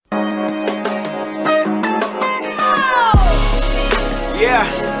Yeah.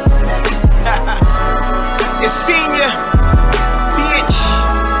 It's senior. Bitch.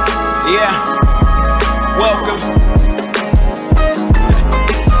 Yeah. Welcome.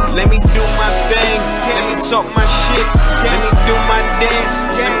 Let me do my thing. Let me talk my shit. Let me do my dance.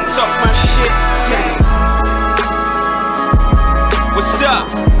 Let me talk my shit. What's up?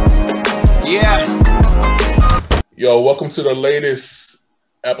 Yeah. Yo, welcome to the latest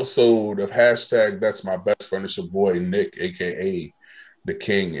episode of Hashtag That's My Best Friend. It's your boy Nick, aka The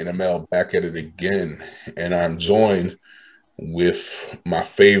King NML, back at it again. And I'm joined with my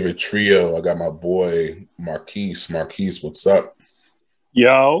favorite trio. I got my boy Marquise. Marquise, what's up?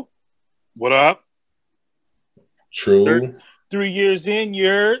 Yo, what up? True. 3 years in,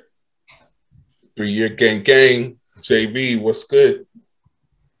 you're 3-year gang. JV, what's good?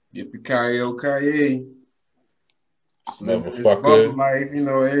 Yippee-ki-yo-ki-yay. Motherfucker. Bubble life,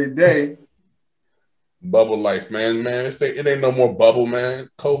 every day. Bubble life, man. It ain't no more bubble, man.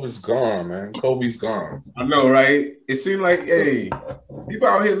 COVID's gone, man. COVID's gone. I know, right? It seemed like, people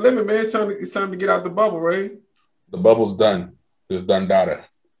out here living, man. It's time to get out the bubble, right? The bubble's done. It's done data.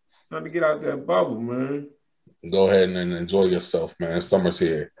 Time to get out that bubble, man. Go ahead and enjoy yourself, man. Summer's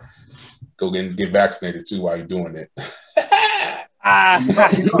here. Go get vaccinated too while you're doing it. I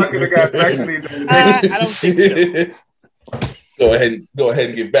could have got vaccinated. I don't think so. Go ahead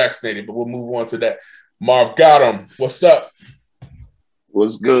and get vaccinated, but we'll move on to that. Marv got him. What's up?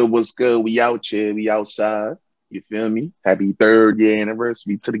 What's good? We out here. We outside. You feel me? Happy 3rd year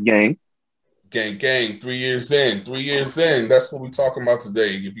anniversary to the gang. Gang. 3 years in. 3 years in. That's what we're talking about today.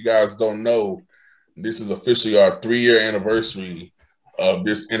 If you guys don't know, this is officially our 3-year anniversary of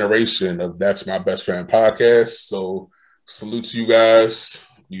this iteration of That's My Best Friend podcast. So salute to you guys.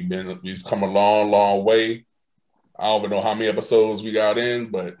 We've come a long way. I don't even know how many episodes we got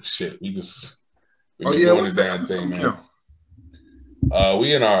in, but shit, we've been doing this damn thing, man.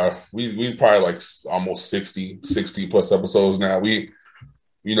 We probably like almost 60 plus episodes now. This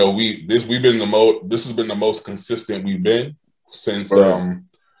has been the most consistent we've been since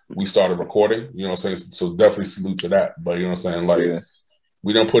we started recording. You know what I'm saying? So definitely salute to that. But you know what I'm saying? Like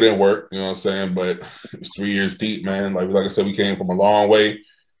we don't put in work, you know what I'm saying? But it's 3 years deep, man. Like I said, we came from a long way.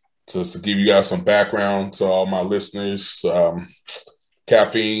 To give you guys some background to all my listeners.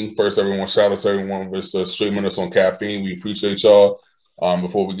 Caffeine, first, everyone, shout out to everyone that's streaming us on Caffeine. We appreciate y'all.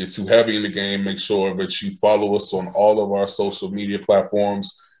 Before we get too heavy in the game, make sure that you follow us on all of our social media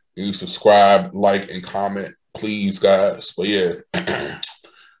platforms. You subscribe, like, and comment, please, guys. But yeah,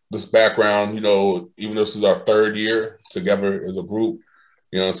 this background, even though this is our 3rd year together as a group,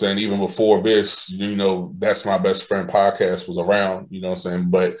 you know what I'm saying? Even before this, That's My Best Friend podcast was around, you know what I'm saying?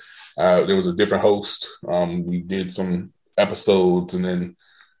 But there was a different host. We did some episodes and then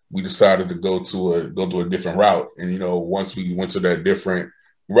we decided to go to a different route. And, once we went to that different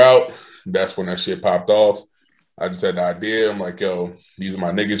route, that's when that shit popped off. I just had the idea. I'm like, yo, these are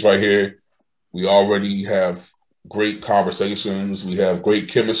my niggas right here. We already have great conversations. We have great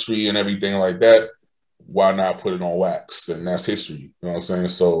chemistry and everything like that. Why not put it on wax? And that's history. You know what I'm saying?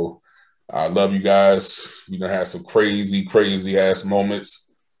 So I love you guys. We're going to have some crazy ass moments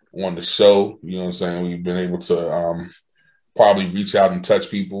on the show. You know what I'm saying? We've been able to probably reach out and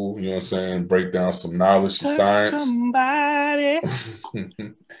touch people, you know what I'm saying? Break down some knowledge and science. Somebody.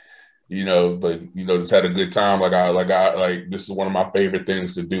 Just had a good time. Like this is one of my favorite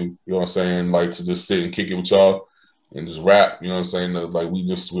things to do. You know what I'm saying? Like to just sit and kick it with y'all and just rap. You know what I'm saying? Like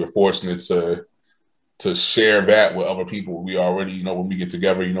we're fortunate to share that with other people. We already, when we get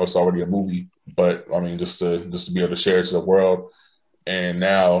together, it's already a movie. But I mean, just to be able to share it to the world. And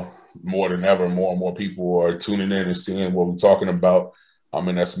now more than ever, more and more people are tuning in and seeing what we're talking about. I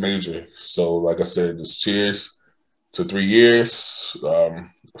mean, that's major. So like I said, just cheers to 3 years.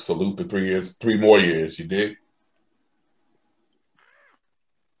 Salute to 3 years, 3 more years, you dig?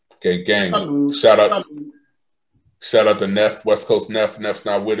 Okay, gang. Shout out to Neff, West Coast Neff. Neff's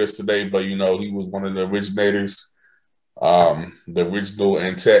not with us today, but he was one of the originators, the original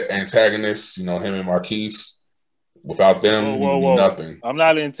antagonists, him and Marquise. Without them, we would be nothing. I'm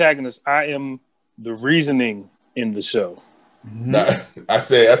not an antagonist. I am the reasoning in the show. Nah, I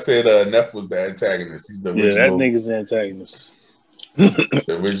said Neff was the antagonist. He's the original. Yeah, that nigga's the antagonist.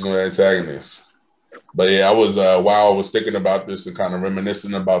 The original antagonist. But yeah, I was while I was thinking about this and kind of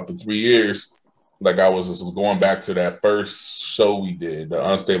reminiscing about the 3 years, like I was just going back to that first show we did,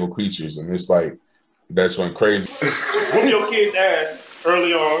 the Unstable Creatures, and it's like that's went crazy. Whoop your kid's ass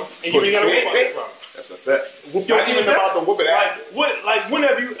early on, and you ain't got to wait. That's a fact. Whoop your Not even kids about the whooping ass. When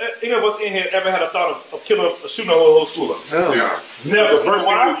have you, any of us in here ever had a thought of killing, shooting a whole school up? Yeah. Never. The first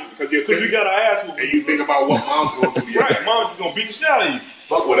Why? thing Because we got our ass whooped. and you think about what mom's going to do. Right, mom's gonna beat the shit out of you.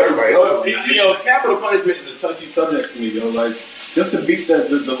 Fuck what everybody else. You know, capital punishment is a touchy subject for me, yo. Like, just to beat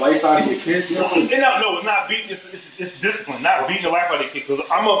the life out of your kids, you know? No, it's not beating. It's discipline, not beating the life out of your kid. Because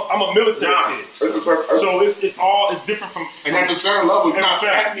I'm a military kid, so it's different from. And at a certain level,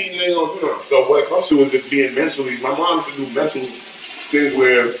 that means they ain't gonna do nothing. So what it comes to is just being mentally. My mom used to do mental things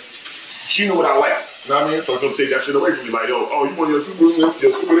where she knew what I liked. You know what I mean? So she'll take that shit away from me. Like, yo, you want your Super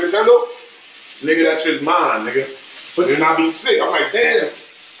Nintendo? Nigga, that shit's mine, nigga. But then I be sick. I'm like, damn.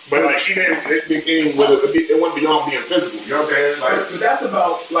 But like she didn't, it became it went beyond being physical. You know what I'm saying? Like, but that's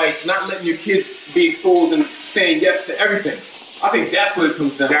about like not letting your kids be exposed and saying yes to everything. I think that's what it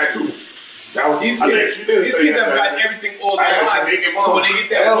comes down to. That too. That was These kids have gotten everything all their lives. So when they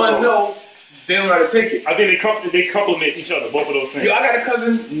get that one no, they don't know how to take it. I think they complement each other, both of those things. Yo, I got a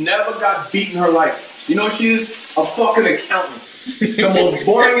cousin never got beat in her life. You know what she is? A fucking accountant. The most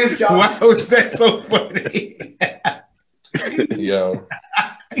boringest job. Why was that so funny? Yo.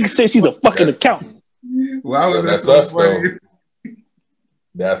 You can say she's a fucking accountant. Why was that That's so us, funny? though.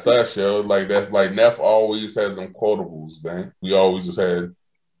 That's us, yo. Like that's like Neff always had them quotables, man. We always just had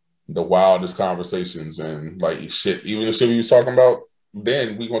the wildest conversations and like shit. Even the shit we was talking about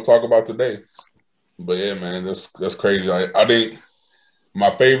then, we gonna talk about today. But yeah, man, that's crazy. I think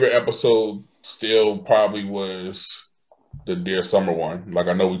my favorite episode still probably was the Dear Summer one. Like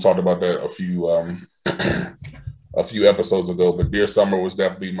I know we talked about that a few episodes ago, but Dear Summer was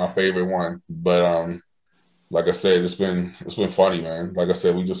definitely my favorite one. But like I said, it's been funny, man. Like I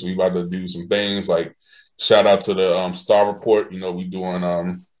said, we about to do some things. Like shout out to the Star Report. You know, we doing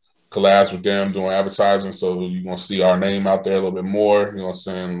collabs with them, doing advertising, so you're gonna see our name out there a little bit more. You know what I'm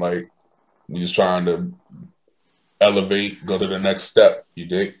saying? Like we just trying to elevate, go to the next step. You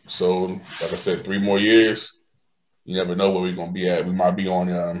dig? So like I said, 3 more years. You never know where we're gonna be at. We might be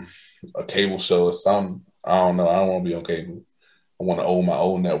on a cable show or something. I don't know. I don't want to be on cable. I want to own my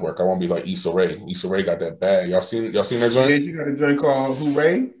own network. I want to be like Issa Rae. Issa Rae got that bag. Y'all seen that joint? Yeah, she got a joint called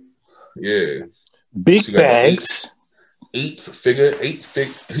Hooray. Yeah. Big bags. He's an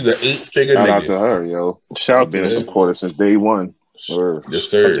 8-figure Shout nigga. out to her, yo. Shout out Been to a supporter since day one. Sure. Yes,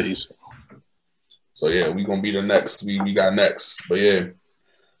 sir. So yeah, we gonna be the next. We got next. But yeah,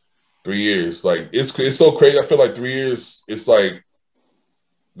 3 years. Like it's so crazy. I feel like 3 years. It's like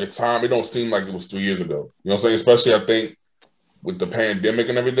the time. It don't seem like it was 3 years ago. You know what I'm saying? Especially I think with the pandemic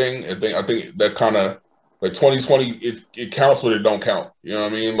and everything. I think that kind of like 2020. It counts, but it don't count. You know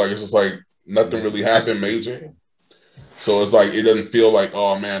what I mean? Like it's just like nothing really happened major. So it's like it doesn't feel like,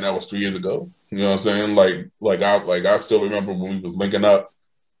 oh man, that was 3 years ago. You know what I'm saying? Like I still remember when we was linking up.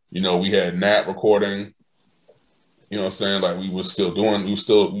 You know, we had Nat recording. You know what I'm saying? Like we was still doing face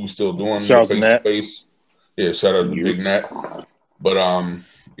to face. Yeah, shout out to Big Nat. But you know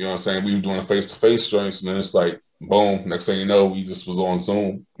what I'm saying? We were doing face to face joints, and then it's like boom. Next thing you know, we just was on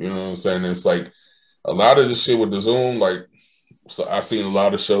Zoom. You know what I'm saying? It's like a lot of this shit with the Zoom. Like, so I've seen a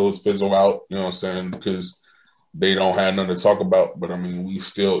lot of shows fizzle out. You know what I'm saying? Because they don't have nothing to talk about. But I mean, we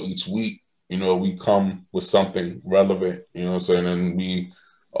still each week, you know, we come with something relevant. You know what I'm saying? And we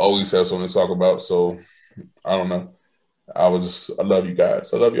always have something to talk about. So I don't know. I love you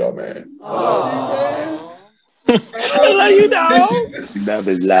guys. I love y'all, man. I love you, dog. Love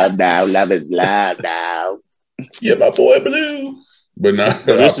is love now. Love is love now. Yeah, my boy Blue. But nah,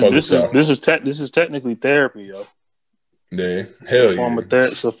 this is technically therapy, yo. Yeah, hell yeah.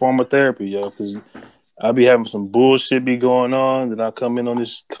 It's a form of therapy, yo. Because I be having some bullshit be going on. Then I come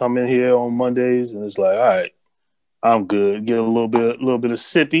in here on Mondays, and it's like, all right, I'm good. Get a little bit of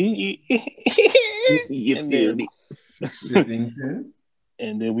sippy. You feel me?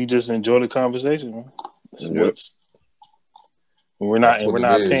 And then we just enjoy the conversation, man. Yep. We're not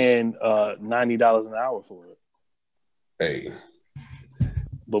paying $90 an hour for it. Hey,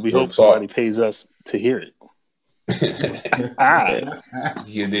 but we hope somebody pays us to hear it.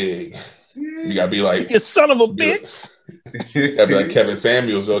 You dig? You gotta be like, you son of a bitch. You gotta be like Kevin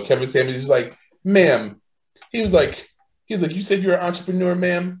Samuels. So Kevin Samuels is like, ma'am. He was like, you said you're an entrepreneur,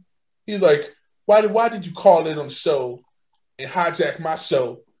 ma'am. He was like, why did you call in on the show and hijack my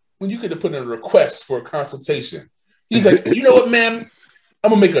show when you could have put in a request for a consultation? He's like, you know what, ma'am? I'm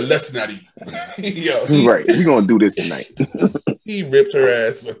gonna make a lesson out of you. Right, we're gonna do this tonight. He ripped her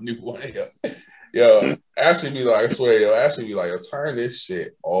ass a new one. Yo, Ashley be like, I swear, yo, turn this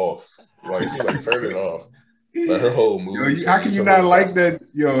shit off. Like, she like, turn it off. Like, her whole movie. Yo, how can you not like that?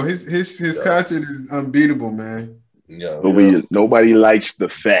 Yo, his content is unbeatable, man. Nobody likes the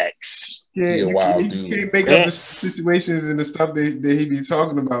facts. He a wild dude. You can't make up the situations and the stuff that he be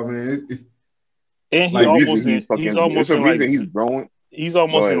talking about, man. And he Like, almost he's almost in like he's growing. He's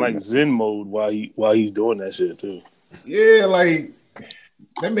almost in like Zen mode while he's doing that shit too. Yeah, like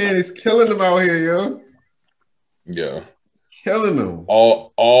that man is killing him out here, yo. Yeah. Killing him.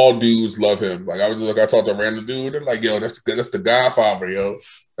 All dudes love him. Like I talked to a random dude. They're like, yo, that's the Godfather, yo.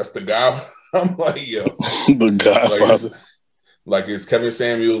 That's the guy. I'm like, yo, the Godfather. Like it's Kevin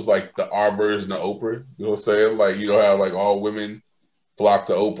Samuels, like the our version of Oprah. You know what I'm saying? Like you don't have like all women flock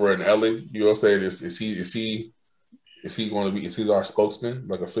to Oprah and Ellen. You know what I'm saying? Is he going to be? Is he our spokesman?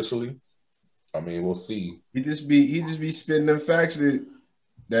 Like officially? I mean, we'll see. He just be spitting them facts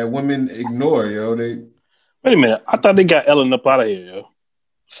that women ignore, yo. Wait a minute. I thought they got Ellen up out of here, yo.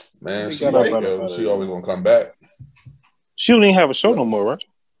 Man, she always gonna come back. She don't even have a show no more, right?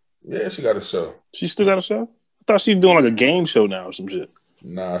 Yeah, she got a show. She still got a show? I thought she was doing like a game show now or some shit.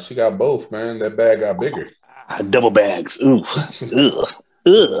 Nah, she got both, man. That bag got bigger. Double bags. Ooh.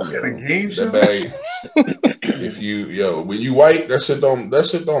 Ugh. Got a game show? That bag, when you white, that shit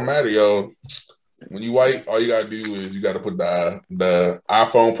don't matter, yo. When you white, all you gotta do is you gotta put the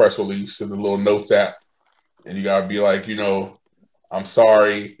iPhone press release in the little notes app, and you gotta be like, I'm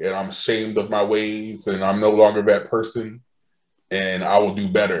sorry and I'm ashamed of my ways and I'm no longer that person and I will do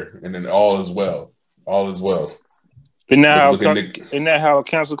better, and then all is well. All is well. Isn't that how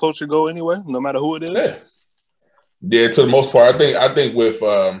cancel culture go anyway? No matter who it is. Yeah, to the most part. I think with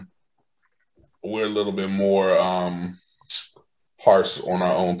we're a little bit more harsh on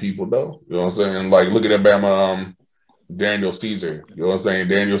our own people, though. You know what I'm saying? Like, look at Alabama, Daniel Caesar. You know what I'm saying?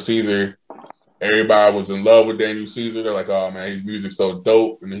 Daniel Caesar. Everybody was in love with Daniel Caesar. They're like, oh man, his music's so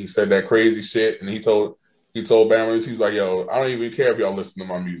dope. And then he said that crazy shit. And he told Bama, he was like, yo, I don't even care if y'all listen to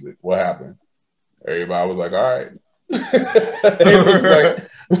my music. What happened? Everybody was like, all right.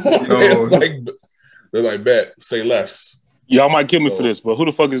 They're like, bet, say less. Y'all might kill me for this, but who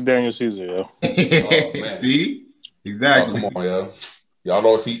the fuck is Daniel Caesar, yo? Oh, man. See? Exactly. Oh, come on, yo. Y'all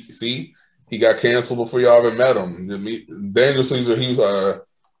don't see? He got canceled before y'all even met him. Daniel Caesar, he's like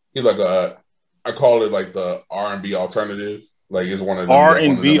I call it like the R&B alternative. Like it's one of them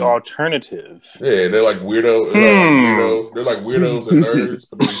R&B alternative. Yeah, they're like weirdo. They're like weirdos and nerds,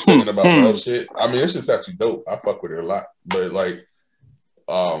 but they're singing about real shit. I mean, it's just actually dope. I fuck with it a lot, but like,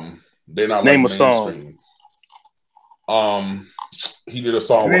 they're not name like a mainstream. Song. He did a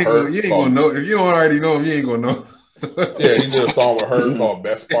song with her. You ain't gonna know if you don't already know him. You ain't gonna know. Yeah, he did a song with her called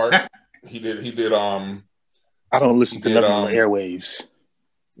 "Best Part." He did. I don't listen to nothing on airwaves.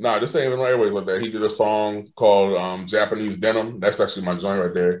 Nah, this ain't even on airwaves like that. He did a song called Japanese Denim. That's actually my joint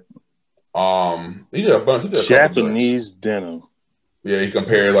right there. He did a bunch. He did a Japanese Denim. Yeah, he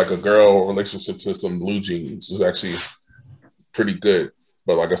compared like a girl relationship to some blue jeans. It's actually pretty good.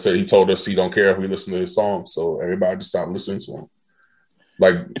 But like I said, he told us he don't care if we listen to his songs. So everybody just stopped listening to him.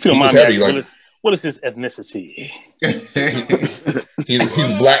 Like, if you don't mind me asking, what is his ethnicity? he's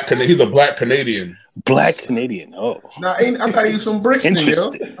black. He's a black Canadian. Black Canadian. Oh, nah, I thought he was from Brixton,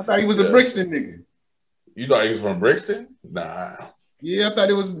 yo. I thought he was a Brixton nigga. You thought he was from Brixton? Nah. Yeah, I thought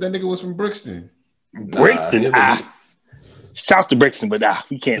that nigga was from Brixton. Brixton. Shouts to Brixton, but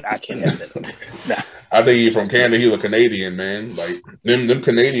we can't. I can't have that. Nah. I think he's from Canada. He's a Canadian, man. Like them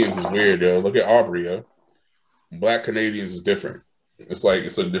Canadians is weird, yo. Look at Aubrey, yo. Black Canadians is different. It's like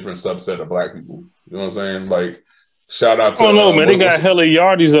it's a different subset of black people. You know what I'm saying? Like, shout out to. Oh no, man! They got hella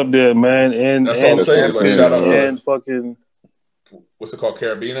yardies up there, man. And that's what I'm saying. Like, shout out to fucking. What's it called?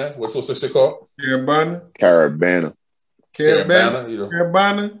 Carabina. What's this shit called? Carabana.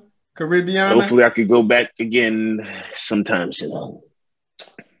 Caribbean. Hopefully, I could go back again sometime soon.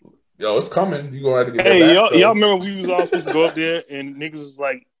 Yo, it's coming. You gonna have to get. Hey, y'all remember we was all supposed to go up there, and niggas was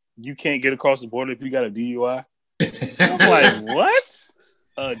like, "You can't get across the border if you got a DUI." I'm like, what?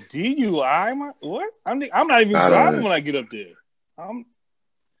 A DUI? What? I'm not even driving when I get up there.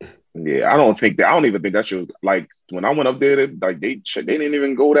 Yeah, I don't even think that should, like, when I went up there, like they didn't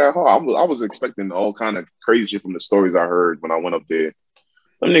even go that hard. I was expecting all kind of crazy shit from the stories I heard when I went up there.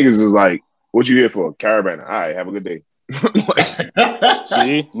 Them niggas is like, "What you here for? Caravan? All right, have a good day."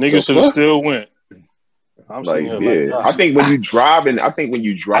 See, niggas should have still went. I'm like, yeah. I think when you drive there,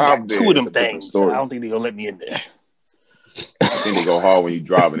 two of them things. I don't think they're gonna let me in there. I think they go hard when you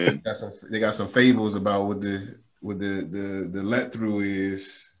driving in. They got some fables about what the let through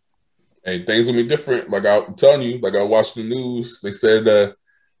is. Hey, things will be different. Like I'm telling you, like I watched the news. They said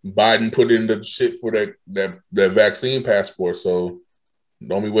Biden put in the shit for that vaccine passport. So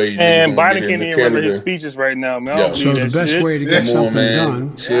The only way And niggas Biden gonna get can't into even remember his Canada. speeches right now, man. I Yo. don't So believe the that best shit. way to get Come on, something man.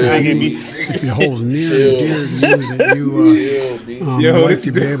 done, Chill, Nigga B. be- it holds near Chill. and dear to you that you Chill, B. Yo, like this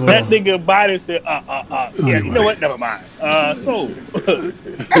to be able That to. nigga Biden said, yeah, you Anyway. know what? Never mind. So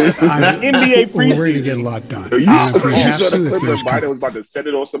I'm, Now, NBA we're ready to preseason. get a lot done. You And if we saw have the to, if clip when there's Biden was about to set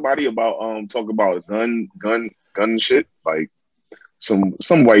it on somebody about talk about gun shit. Like some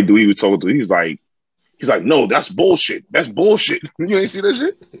white dude he was talking to. He's like, no, that's bullshit. That's bullshit. You ain't see that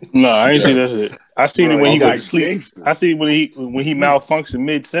shit? No, I ain't see that shit. I seen it when he Bro, went to sleep. gangster. I see when he malfunctioned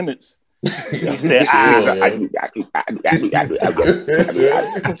mid sentence. He said,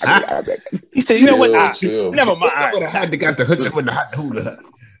 he said, you know what? Chill. Never Would have mind. had to got the hooch up in the hot hula.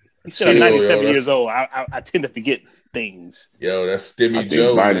 He said, I'm Chill, 97 yo, years old. I tend to forget things. Yo, that's I Stimmy think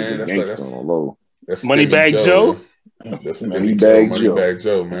Joe, Biden's man. a That's gangster on low. that's Moneybag Stimmy Joe? yo. That's Stimmy Joe, Moneybag Joe. Moneybag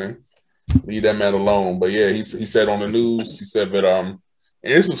Joe, man. Leave that man alone. But yeah, he said on the news, he said that and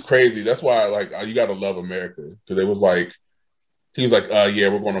this was crazy. That's why you gotta love America. Because it was like he was like, yeah,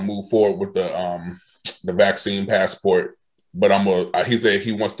 we're gonna move forward with the vaccine passport. But he said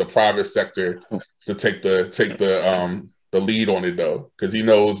he wants the private sector to take the lead on it though, because he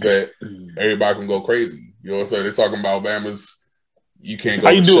knows that everybody can go crazy. You know what I'm saying? They're talking about Bama's. You can't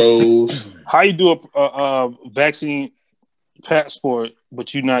go to shows. How you do a vaccine passport,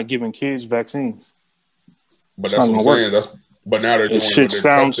 but you're not giving kids vaccines? But that's what I'm saying. But now they're doing It shit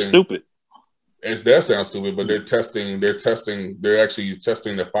sounds stupid. That sounds stupid, but they're actually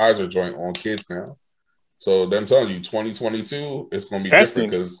testing the Pfizer joint on kids now. So I'm telling you, 2022 it's going to be different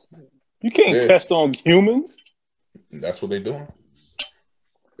because you can't test on humans. That's what they're doing.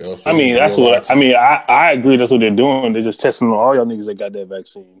 I mean, that's what I mean. I agree. That's what they're doing. They're just testing on all y'all niggas that got that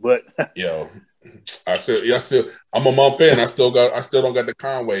vaccine. But yo, I'm a month in. I still don't got the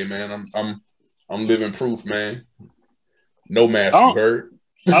Conway, man. I'm living proof, man. No mask, you heard?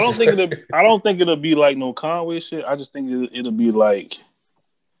 I don't think it'll be like no Conway shit. I just think it'll be like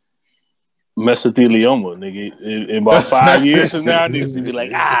mesothelioma, nigga. In about 5 years from now, niggas will be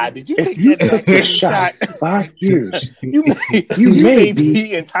like, did you take that vaccine shot? 5 years. You may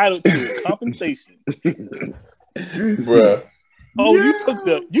be entitled to compensation. Bruh. Oh, yeah.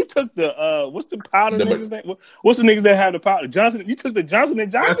 you took the what's the powder niggas name? What's the niggas that have the powder? Johnson. You took the Johnson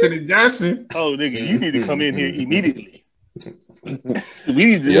and Johnson. Johnson. Oh, nigga, you need to come in here immediately. We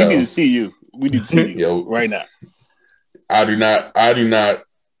need to see you. We need to see you right now. I do not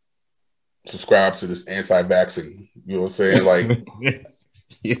subscribe to this anti-vaccine. You know what I'm saying? Like,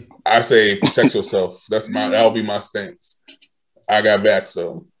 I say protect yourself. That'll be my stance. I got vaxxed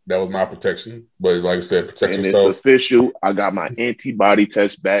though. That was my protection. But like I said, protect yourself. It's official. I got my antibody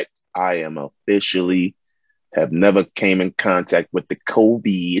test back. I am officially have never came in contact with the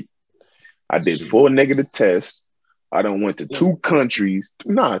COVID. I did 4 negative tests. I done went to 2 countries.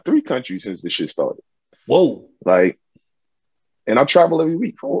 3 countries since this shit started. Whoa. Like, and I travel every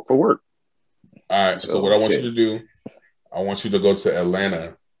week for work. All right. So what I want you to do, I want you to go to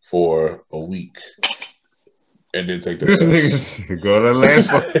Atlanta for a week. And then take the test. Go to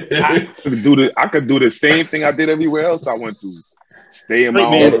Atlanta. I could do the same thing I did everywhere else I went to. Stay in my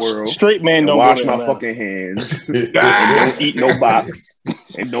own world. Straight man don't wash go my Atlanta. fucking hands. And don't eat no box.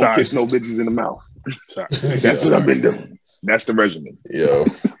 And don't kiss no bitches in the mouth. That's what I've been doing. That's the regimen. Yo.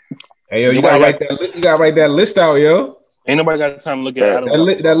 Hey, yo, you gotta write that list out, yo. Ain't nobody got time to look at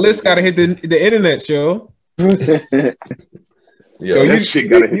it. That list gotta hit the internet, yo. Yo,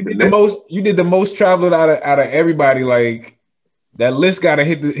 you did the most traveling out of everybody. Like that list gotta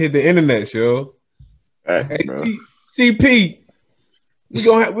hit the internet, yo. Hey, CP, we're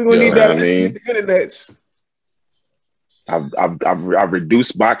gonna need that list to hit the internet. I've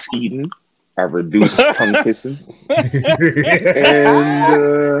reduced box eating. I've reduced tongue kissing,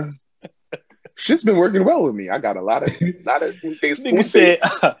 and shit's been working well with me. I got a lot of things. Nigga said,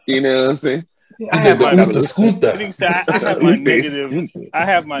 you know what I'm saying? I have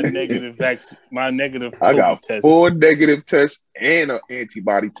my negative vaccine. My negative. I got test. 4 negative tests and an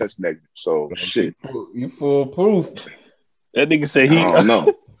antibody test negative. So shit, you foolproof. That nigga said he. I don't know.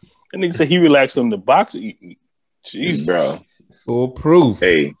 That nigga said he relaxed on the box eating. Jesus, bro, foolproof.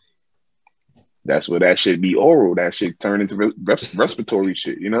 Hey, that's where that shit be oral. That shit turn into respiratory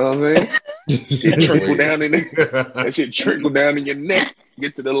shit. You know what I'm saying? Shit trickle down in there. That shit trickle down in your neck.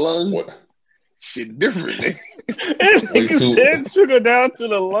 Get to the lungs. What? Shit different. Nigga said trickle down to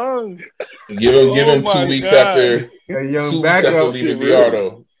the lungs. Give him 2 weeks after. Leaving DR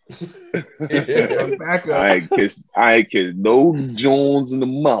though. I ain't kiss no Jones in the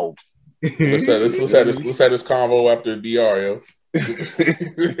mouth. Let's have this convo after DR, yo.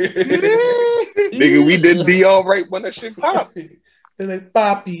 Nigga, we did DR right when that shit popped. They're like,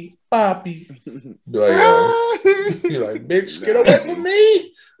 Poppy. Be like, bitch, get away from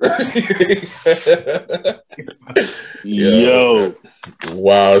me. Yo.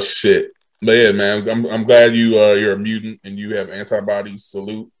 Wild shit. But yeah, man, I'm glad you're a mutant and you have antibodies.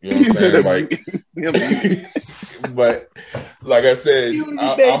 Salute. You know what I'm saying? Like, but like I said,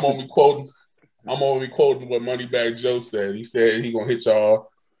 I'm only quoting what Moneybag Joe said. He said he gonna hit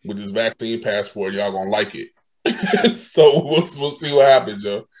y'all with his vaccine passport. Y'all gonna like it. So we'll see what happens,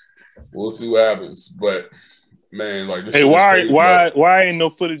 Joe. We'll see what happens. But man, like, this why ain't no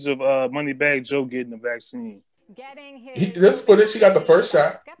footage of Moneybag Joe getting the vaccine? This footage, he got the first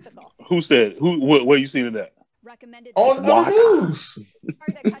shot. Who said? Where you seen it at? On the news.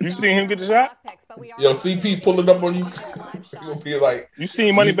 You seen him get the shot? Yo, CP pull it up on you. You'll be like, you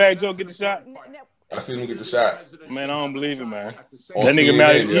seen Moneybag Joe get the shot? I seen him get the shot. Man, I don't believe it, man. On That nigga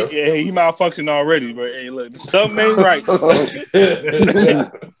CNN, he malfunctioned already, but hey, look, something ain't right.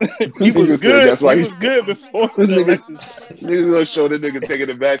 He was good. That's why he was good before the Alexis. Niggas gonna show the nigga taking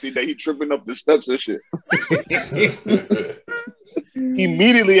the vaccine that he tripping up the steps and shit.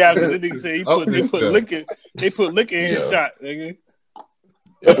 Immediately after the nigga said they put liquor in his shot, nigga.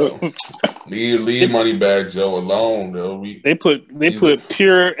 Leave Moneybag Joe alone, though. They put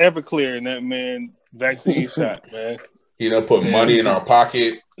pure Everclear in that man vaccine shot, man. He done put money in our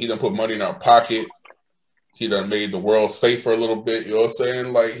pocket. He done made the world safer a little bit. You know what I'm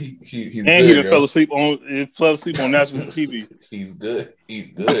saying? Like he's and good, he done fell asleep on national TV. He's good.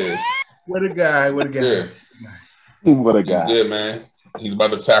 What a guy. What a guy. He's good, man. He's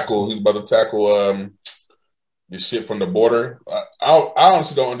about to tackle this shit from the border. I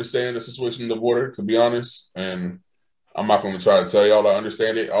honestly don't understand the situation in the border, to be honest. And I'm not going to try to tell y'all I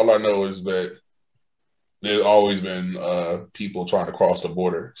understand it. All I know is that there's always been people trying to cross the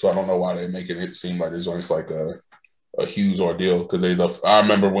border. So I don't know why they're making it seem like it's always like a huge ordeal. Because I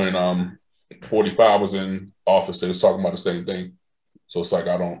remember when 45 was in office, they was talking about the same thing. So it's like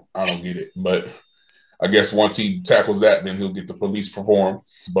I don't get it. But I guess once he tackles that, then he'll get the police reform.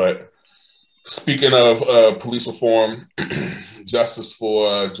 But speaking of police reform, justice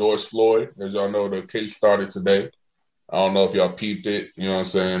for George Floyd. As y'all know, the case started today. I don't know if y'all peeped it, you know what I'm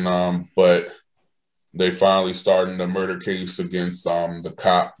saying? But they finally starting the murder case against the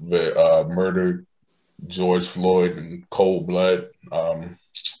cop that murdered George Floyd in cold blood. The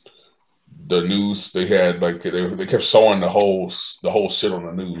news, they had they kept showing the whole shit on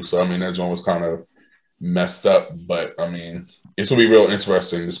the news. So I mean, that joint was kind of messed up, but I mean, it's gonna be real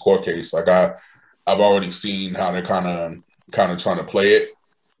interesting, this court case. Like I've already seen how they're kind of trying to play it.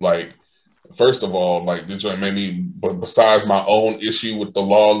 Like, first of all, like this joint made me, but besides my own issue with the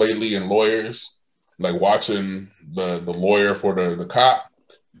law lately and lawyers, like watching the lawyer for the cop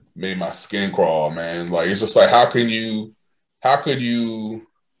made my skin crawl, man. Like, it's just like, how could you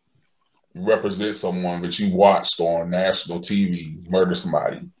represent someone that you watched on national TV murder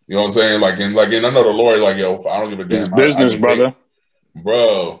somebody? You know what I'm saying? Like, and I know the lawyer, like, yo, I don't give a damn. It's business, brother.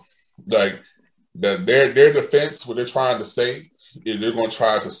 Bro, like, their defense, what they're trying to say is they're going to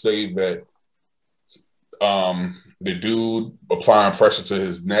try to say that the dude applying pressure to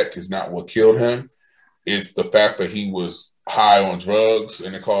his neck is not what killed him. It's the fact that he was high on drugs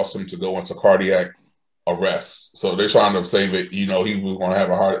and it caused him to go into cardiac arrest. So they're trying to say that, you know, he was going to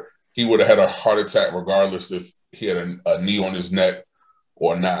have he would have had a heart attack regardless if he had a knee on his neck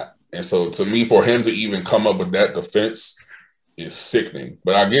or not. And so to me, for him to even come up with that defense is sickening.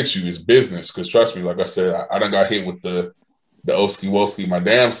 But I get you, it's business. Because trust me, like I said, I done got hit with the Oski-Woski my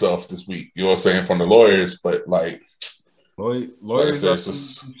damn self this week. You know what I'm saying? From the lawyers. But like, lawyers are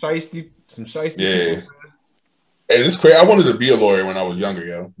some shiesty. Yeah. And it's crazy. I wanted to be a lawyer when I was younger,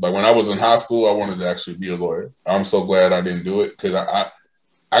 yo. Like when I was in high school, I wanted to actually be a lawyer. I'm so glad I didn't do it because I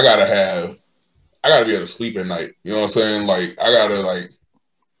gotta be able to sleep at night. You know what I'm saying? Like I gotta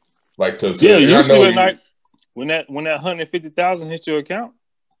like to yeah. You sleep at night when that $150,000 hits your account.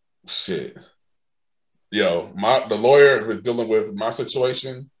 Shit, yo, the lawyer who's dealing with my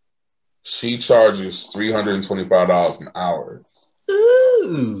situation, she charges $325 an hour.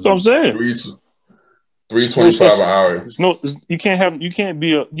 That's what I'm saying. $325 an hour.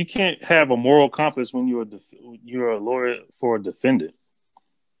 You can't have a moral compass when you're a lawyer for a defendant.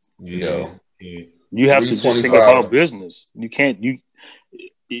 Yeah. You have to just think about business. You can't.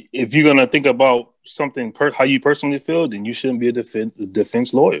 If you're gonna think about something how you personally feel, then you shouldn't be a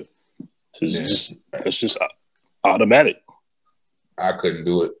defense lawyer. It's just automatic. I couldn't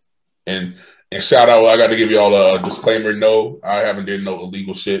do it. And shout out, I got to give y'all a disclaimer. No, I haven't did no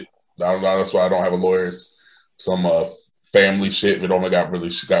illegal shit. That's why I don't have a lawyer. It's some family shit that only got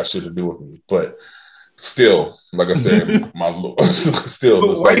shit to do with me. But Still, like I said, still.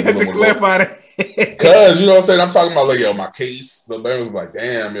 Why you have to clarify that? Because you know what I'm saying. I'm talking about like yo, my case. The man was like,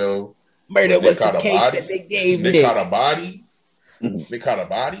 damn, yo, murder was the case that they gave me. They caught a body. They caught a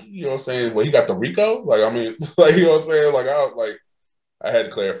body. You know what I'm saying? Well, he got the RICO. Like I mean, like you know what I'm saying? Like I had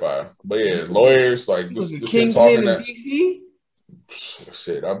to clarify. But yeah, lawyers like this shit talking that.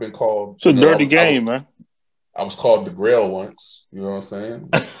 Shit, I've been called. It's a dirty game, man. I was called the Grail once. You know what I'm saying?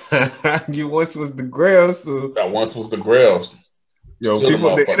 You once was the Grail, so that once was the Grail. Yo, people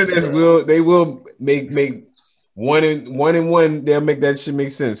on the internet will make one and one. They'll make that shit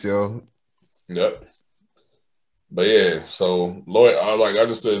make sense, yo. Yep. But yeah, so lawyer, I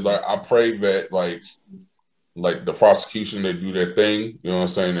just said, like I pray that like the prosecution, they do their thing. You know what I'm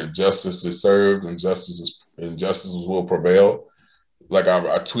saying? That justice is served and justice will prevail. Like I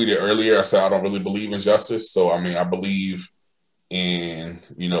tweeted earlier, I said I don't really believe in justice. So I mean, I believe in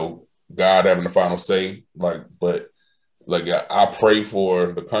God having the final say. Like, but like I pray for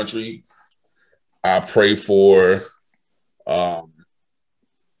the country. I pray for the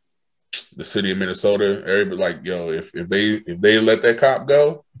city of Minnesota. Everybody, like yo, if they let that cop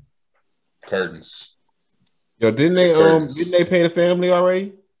go, curtains. Yo, didn't they pay the family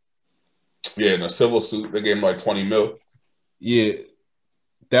already? Yeah, in a civil suit, they gave him like $20 million. Yeah.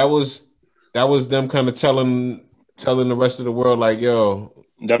 That was them kind of telling the rest of the world like, yo,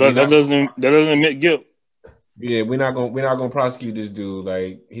 that doesn't admit guilt. Yeah, we're not gonna prosecute this dude.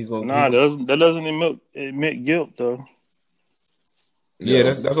 Like he's gonna. Nah, that doesn't admit guilt though. Yeah,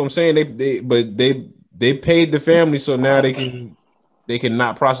 that's what I'm saying. They paid the family, so now they can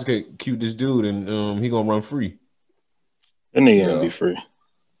not prosecute this dude, and he gonna run free. That nigga gonna be free.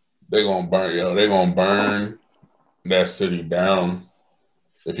 They gonna burn, They gonna burn that city down.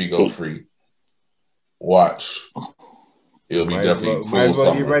 If he go free, watch. It'll be definitely cool. Might as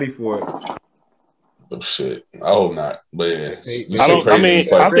well get ready for it. Oh, shit, I hope not. But yeah, I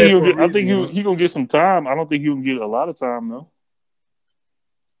think he gonna get some time. I don't think he can get a lot of time though.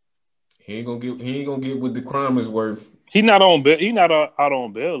 He ain't gonna get what the crime is worth. He not on bail. He not out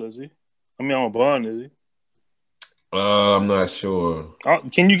on bail, is he? I mean, on bond, is he? I'm not sure.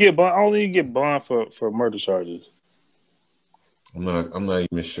 Can you get bond? I don't think you get bond for murder charges. I'm not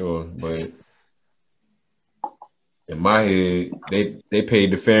even sure, but in my head, they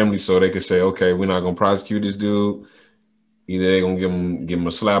paid the family so they could say, okay, we're not gonna prosecute this dude. Either they're gonna give him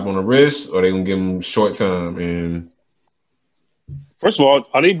a slap on the wrist or they're gonna give him short time. And first of all,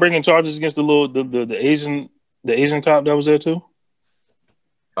 are they bringing charges against the Asian cop that was there too?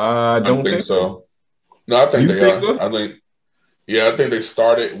 I don't think so. No, I think they are. So? I think they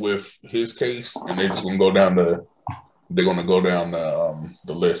started with his case and they're just gonna go down the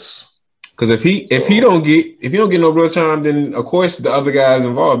list. Because if he don't get no real time, then of course the other guys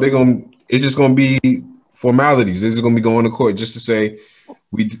involved, it's just gonna be formalities. They're just gonna be going to court just to say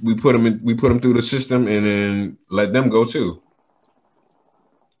we put them through the system and then let them go too.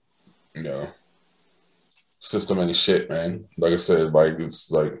 No. System ain't shit, man. Like I said, like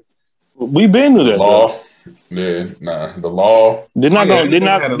it's like we've been to that law. Yeah, nah. The law. They're not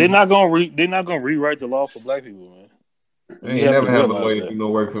gonna rewrite the law for black people, man. They ain't never had a lawyer do no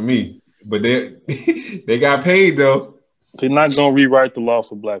work for me, but they got paid though. They're not gonna rewrite the law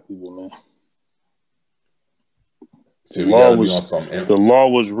for black people, man. See, the law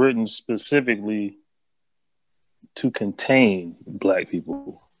was written specifically to contain black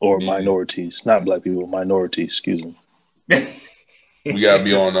people or minorities, not black people, minorities. Excuse me. We gotta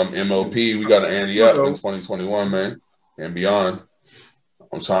be on MLP. We gotta ante up in 2021, man, and beyond.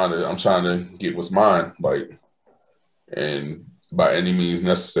 I'm trying to get what's mine, like. And by any means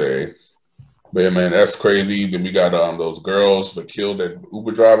necessary. But yeah, man, that's crazy. Then we got those girls that killed that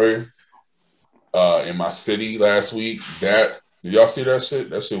Uber driver in my city last week. Did y'all see that shit?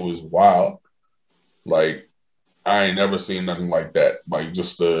 That shit was wild. Like, I ain't never seen nothing like that. Like,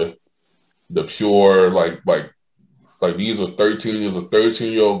 just the pure, like these are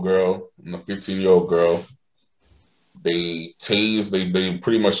 13-year-old girl and a 15-year-old girl. They tased, they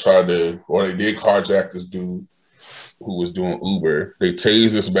pretty much tried to, or they did carjack this dude who was doing Uber. They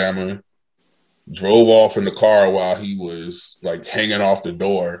tased this bammer, drove off in the car while he was like hanging off the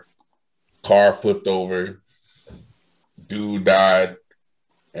door. Car flipped over. Dude died.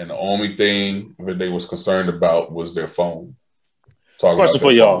 And the only thing that they was concerned about was their phone. Question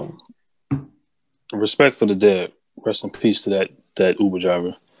for y'all. Respect for the dead. Rest in peace to that Uber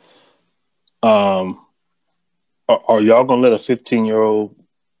driver. Are y'all gonna let a 15-year-old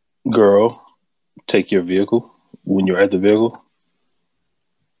girl take your vehicle when you're at the vehicle?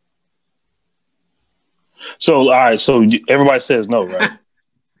 So, all right. So everybody says no, right?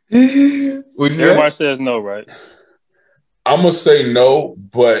 Everybody says no, right? I'm gonna say no,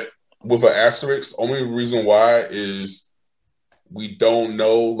 but with an asterisk. Only reason why is we don't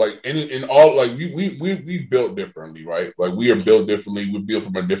know. Like in all, like we built differently, right? Like we are built differently. We built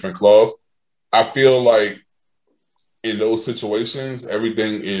from a different cloth. I feel like in those situations,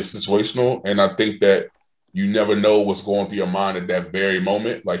 everything is situational, and I think that you never know what's going through your mind at that very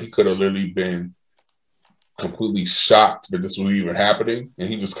moment. Like he could have literally been completely shocked that this was even happening, and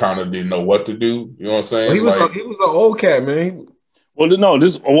he just kind of didn't know what to do. You know what I'm saying? Well, he was an old cat, man. Well, no,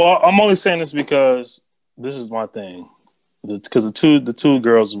 I'm only saying this because this is my thing. Because the two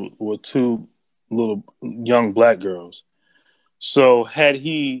girls were two little young black girls. So had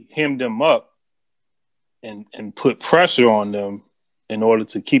he hemmed them up and put pressure on them in order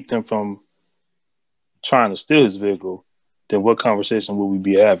to keep them from trying to steal his vehicle, then what conversation would we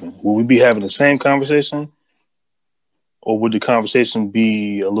be having? Would we be having the same conversation? Or would the conversation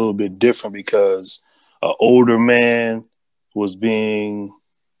be a little bit different because an older man was being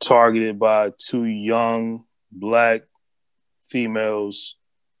targeted by two young black females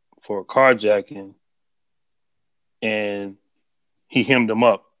for carjacking, and he hemmed them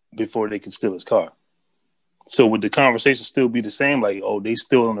up before they could steal his car? So would the conversation still be the same? Like, oh, they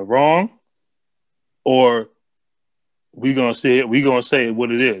still in the wrong? Or we gonna say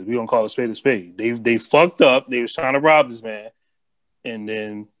what it is. We gonna call it a spade. They fucked up. They was trying to rob this man, and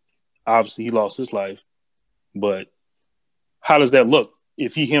then obviously he lost his life. But how does that look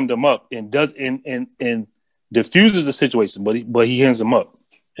if he hemmed them up and does and diffuses the situation, but he hems them up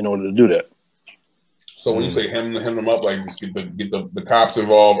in order to do that? So when you say hem them up, like just get the cops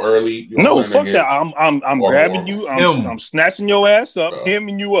involved early. You know no, fuck that. I'm grabbing you. I'm snatching your ass up,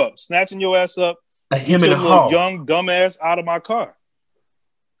 hemming you up, snatching your ass up. Him and a hog. Young dumbass out of my car.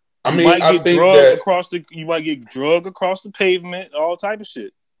 I mean, I think that you might get drug across the pavement, all type of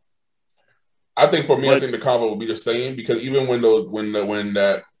shit. I think for me, I think the convo will be the same because even when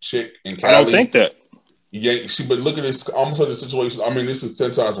that chick in Cali, I don't think that. Yeah, but look at this. Almost like the situation. I mean, this is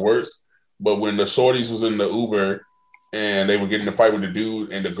 10 times worse. But when the shorties was in the Uber and they were getting in a fight with the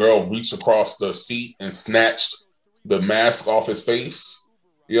dude, and the girl reached across the seat and snatched the mask off his face.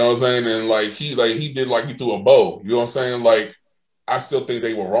 You know what I'm saying? And he did like he threw a bow. You know what I'm saying? Like, I still think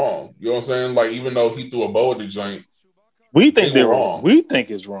they were wrong. You know what I'm saying? Like, even though he threw a bow at the joint, we think they're wrong. We think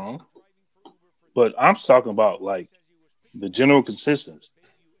it's wrong. But I'm talking about like the general consistency.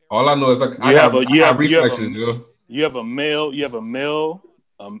 All I know is like I have reflexes, Joe. You have a male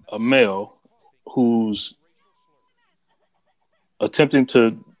who's attempting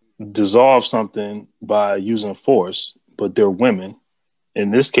to dissolve something by using force, but they're women. In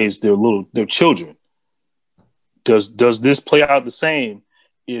this case, they're children. Does this play out the same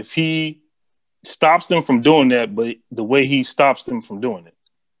if he stops them from doing that, but the way he stops them from doing it?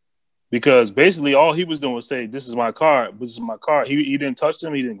 Because basically all he was doing was say, "This is my car, but this is my car." He didn't touch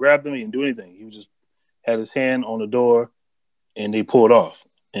them, he didn't grab them, he didn't do anything. He just had his hand on the door and they pulled off,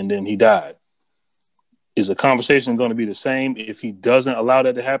 and then he died. Is the conversation going to be the same if he doesn't allow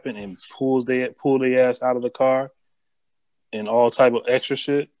that to happen and pull their ass out of the car and all type of extra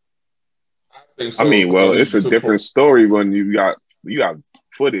shit? I mean, well, it's a different story when you got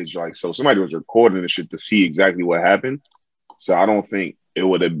footage. Like, so somebody was recording the shit to see exactly what happened. So I don't think it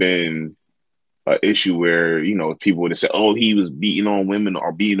would have been an issue where, you know, people would have said, "Oh, he was beating on women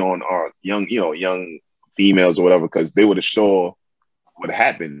or beating on young females or whatever," because they would have saw what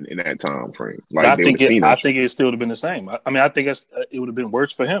happened in that time frame. Like, I think it still would have been the same. I mean, I think it would have been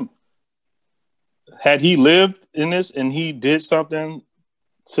worse for him. Had he lived in this and he did something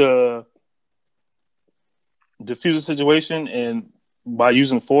to diffuse the situation and by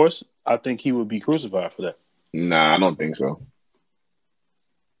using force, I think he would be crucified for that. Nah, I don't think so.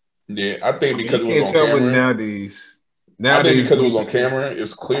 Yeah, I think because it was on camera. Nowadays, I think because it was on camera,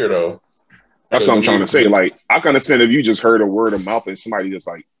 it's clear though. That's what I'm trying to say. Like, I can understand if you just heard a word of mouth and somebody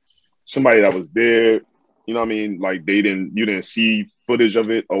that was there, you know what I mean? Like, you didn't see footage of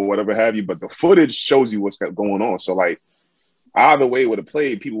it or whatever have you, but the footage shows you what's going on. So like, either way it would have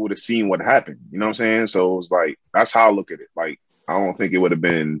played, people would have seen what happened. You know what I'm saying? So it was like, that's how I look at it. Like, I don't think it would have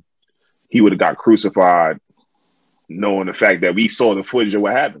been, he would have got crucified knowing the fact that we saw the footage of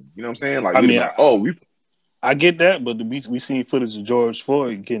what happened. You know what I'm saying? Like, I get that, but we seen footage of George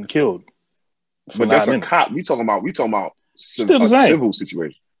Floyd getting killed. But that's a cop. We talking about civil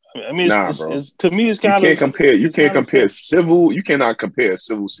situation. I mean, bro. To me, it's kind of you can't compare civil. You cannot compare a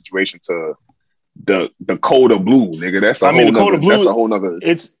civil situation to the code of blue, nigga. That's a whole nother.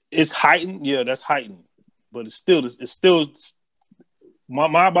 It's heightened. Yeah, that's heightened. But it's still.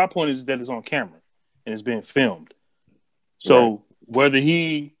 My point is that it's on camera and it's being filmed. So whether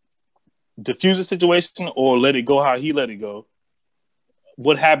he diffuse the situation or let it go how he let it go,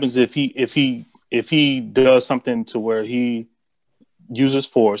 what happens if he does something to where he uses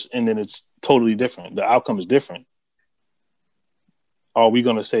force and then it's totally different? The outcome is different. Are we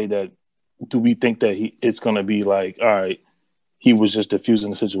going to say that? Do we think that it's going to be like, all right, he was just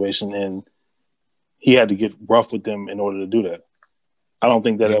diffusing the situation and he had to get rough with them in order to do that? I don't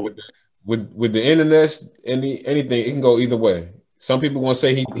think that with the internet, anything, it can go either way. Some people want to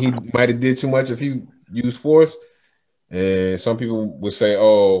say he might have did too much if he used force, and some people would say,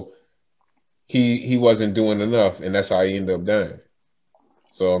 oh, he wasn't doing enough, and that's how he ended up dying.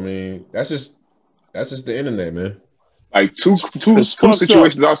 So I mean, that's just the internet, man. Like two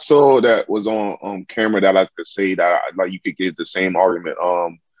situations I saw that was on camera that I could say that like you could get the same argument.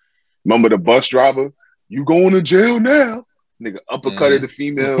 Remember the bus driver? You going to jail now? Nigga uppercutted the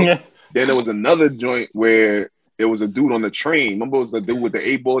female. Then there was another joint where there was a dude on the train. Remember it was the dude with the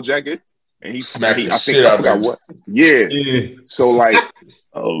 8-ball jacket? And he smacked I forgot what. Yeah. So like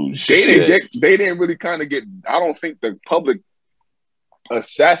they didn't really kind of get, I don't think the public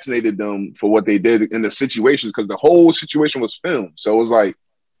assassinated them for what they did in the situations because the whole situation was filmed. So it was like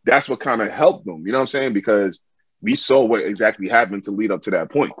that's what kind of helped them. You know what I'm saying? Because we saw what exactly happened to lead up to that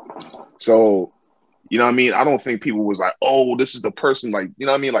point. So you know what I mean? I don't think people was like, oh, this is the person, like, you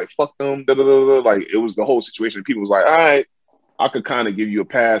know what I mean? Like, fuck them, Like, it was the whole situation. People was like, all right, I could kind of give you a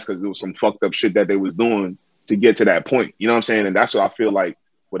pass because there was some fucked up shit that they was doing to get to that point. You know what I'm saying? And that's what I feel like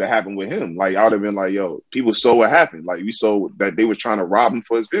would have happened with him. Like, I would have been like, yo, people saw what happened. Like, we saw that they was trying to rob him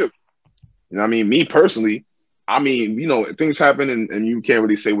for his vehicle. You know what I mean? Me personally, I mean, you know, things happen and you can't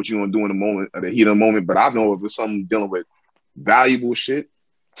really say what you're going to do in the moment, or the heat of the moment. But I know if it's something dealing with valuable shit,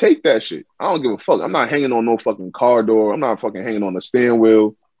 take that shit. I don't give a fuck. I'm not hanging on no fucking car door. I'm not fucking hanging on the steering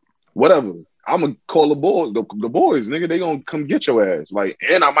wheel. Whatever. I'm gonna call the boys, nigga. They gonna come get your ass. Like,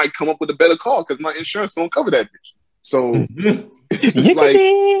 and I might come up with a better car because my insurance gonna cover that bitch. So, like,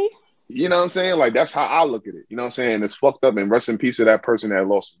 you know what I'm saying? Like, that's how I look at it. You know what I'm saying? It's fucked up, and rest in peace to that person that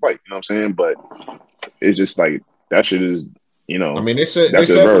lost his life. You know what I'm saying? But it's just like that shit is, you know. I mean, they said as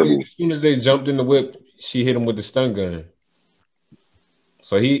soon as they jumped in the whip, she hit him with the stun gun.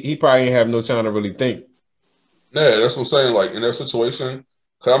 So he probably didn't have no time to really think. Yeah, that's what I'm saying. Like in that situation,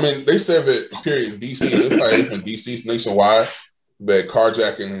 cause I mean, they said that period in DC, it's not even DC, it's nationwide, that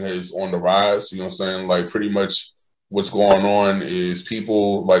carjacking is on the rise. You know what I'm saying? Like pretty much what's going on is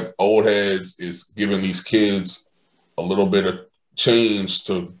people like old heads is giving these kids a little bit of change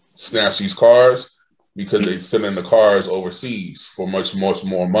to snatch these cars because they send in the cars overseas for much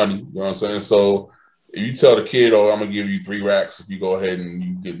more money. You know what I'm saying? So if you tell the kid, oh, I'm gonna give you 3 racks if you go ahead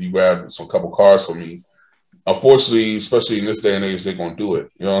and you grab some couple cars for me. Unfortunately, especially in this day and age, they're gonna do it.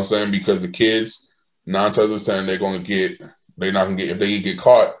 You know what I'm saying? Because the kids, 9 times out of 10, they're not gonna get if they get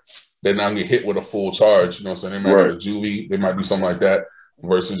caught, they're not gonna get hit with a full charge. You know what I'm saying? They might get a juvie, they might do something like that.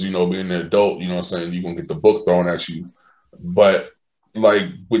 Versus, you know, being an adult, you know what I'm saying, you're gonna get the book thrown at you. But like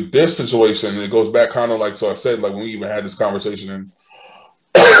with this situation, it goes back kind of like so I said, like when we even had this conversation in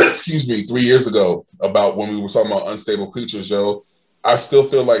excuse me, 3 years ago about when we were talking about unstable creatures, yo, I still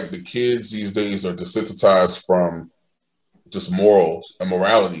feel like the kids these days are desensitized from just morals and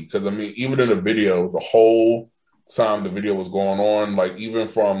morality. Because, I mean, even in the video, the whole time the video was going on, like even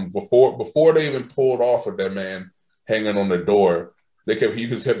from before they even pulled off of that man hanging on the door, you could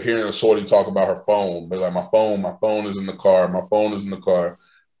keep hearing a shorty talk about her phone. But like, my phone is in the car. My phone is in the car.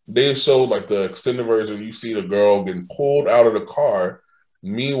 They showed like the extended version. You see the girl getting pulled out of the car.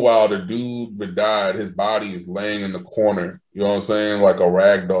 Meanwhile, the dude that died, his body is laying in the corner, you know what I'm saying, like a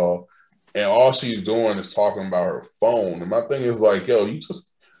rag doll. And all she's doing is talking about her phone. And my thing is like, yo, you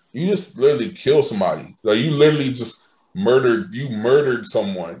just literally killed somebody. Like you literally just murdered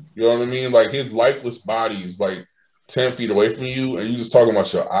someone. You know what I mean? Like his lifeless body is like 10 feet away from you and you just talking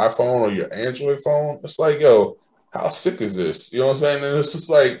about your iPhone or your Android phone. It's like, yo, how sick is this? You know what I'm saying? And it's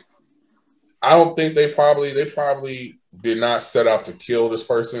just like, I don't think they probably did not set out to kill this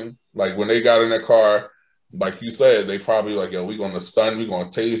person. Like when they got in that car, like you said, they probably like, yo, we're going to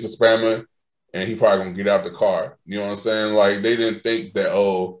tase the spammer and he probably going to get out the car. You know what I'm saying? Like they didn't think that,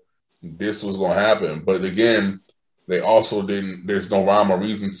 oh, this was going to happen. But again, they also there's no rhyme or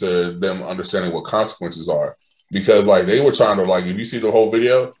reason to them understanding what consequences are. Because like they were trying to like, if you see the whole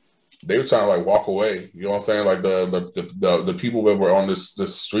video, they were trying to like walk away. You know what I'm saying? Like the people that were on this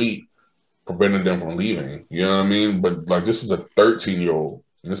street prevented them from leaving. You know what I mean? But like this is a 13-year-old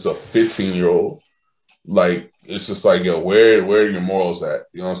and this is a 15-year-old. Like it's just like, yo, where are your morals at?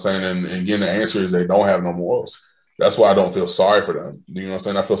 You know what I'm saying? And again, the answer is they don't have no morals. That's why I don't feel sorry for them. You know what I'm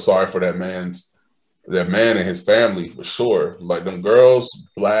saying? I feel sorry for that man and his family for sure. Like them girls,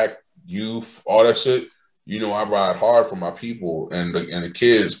 black, youth, all that shit. You know, I ride hard for my people and the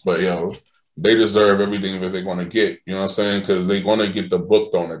kids, but they deserve everything that they're going to get. You know what I'm saying? Because they're going to get the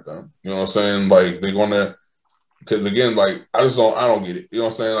book thrown at them. You know what I'm saying? Like they're going to, because again, like I don't get it. You know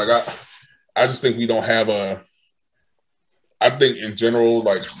what I'm saying? Like I just think we don't have I think in general,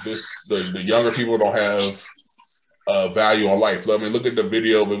 like the younger people don't have value on life. I mean, look at the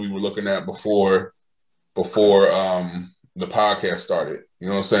video that we were looking at before the podcast started. You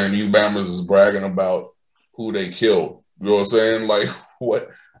know what I'm saying? These Bammers is bragging about who they killed. You know what I'm saying? Like what?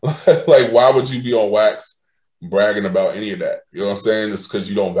 Like why would you be on wax bragging about any of that? You know what I'm saying? It's because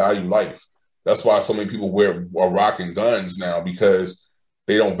you don't value life. That's why so many people are rocking guns now, because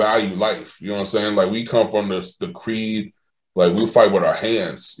they don't value life. You know what I'm saying? Like we come from the creed, like we'll fight with our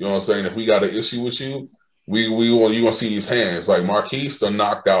hands. You know what I'm saying? If we got an issue with you, you gonna see these hands. Like Marquise done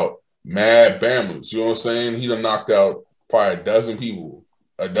knocked out mad Bammers. You know what I'm saying? He done knocked out probably a dozen people.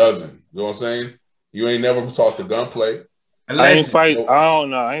 A dozen. You know what I'm saying? You ain't never talked to gunplay. I ain't fight. I don't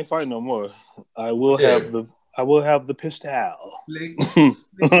know. I ain't fighting no more. I will have the pistol.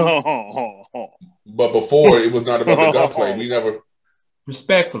 But before it was not about the gunplay. We never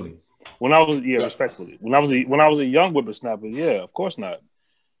respectfully. Respectfully. When I was a young whippersnapper, of course not.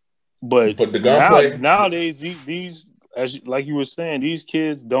 But the gunplay nowadays, these as like you were saying, these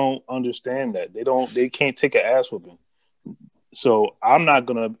kids don't understand that. They can't take an ass whooping. So I'm not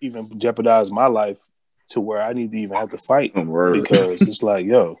gonna even jeopardize my life to where I need to even have to fight, because it's like,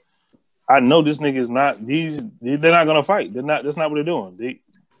 I know this nigga is not. They're not gonna fight. They're not. That's not what they're doing.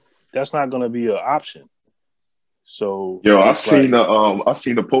 That's not gonna be an option. So I seen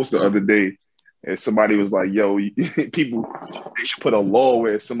the post the other day, and somebody was like, people, they should put a law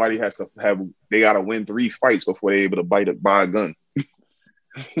where somebody has to they gotta win 3 fights before they're able to buy a gun.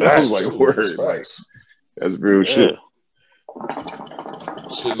 I was like, word, like, that's real shit.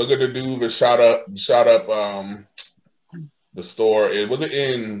 Shit, look at the dude that shot up the store. Was it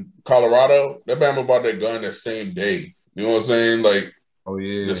in Colorado? That Bama bought that gun that same day. You know what I'm saying? Like,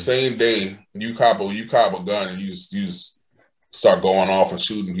 the same day you cop a gun and you just start going off and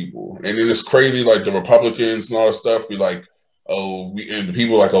shooting people. And then it's crazy, like the Republicans and all that stuff be like, and the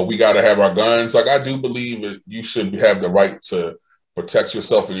people are like, we got to have our guns. Like, I do believe that you should have the right to protect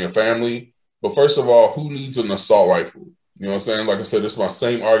yourself and your family. But first of all, who needs an assault rifle? You know what I'm saying? Like I said, this is my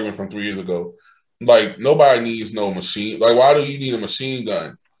same argument from 3 years ago. Like, nobody needs no machine. Like, why do you need a machine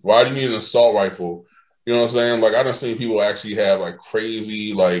gun? Why do you need an assault rifle? You know what I'm saying? Like, I done seen people actually have like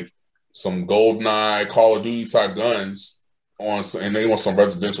crazy, like some GoldenEye, Call of Duty type guns and they want some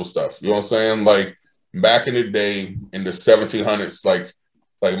residential stuff. You know what I'm saying? Like, back in the day, in the 1700s,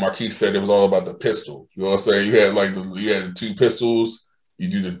 like Marquise said, it was all about the pistol. You know what I'm saying? You had you had 2 pistols. You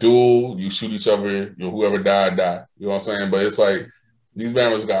do the duel, you shoot each other, whoever died. You know what I'm saying? But it's like, these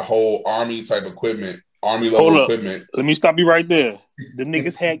Bammers got whole army type equipment, army level equipment. Let me stop you right there. The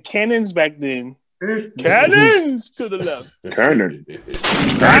niggas had cannons back then. Cannons to the left. Cannons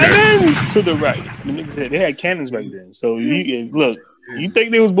to the right. The niggas they had cannons back then. So look, you think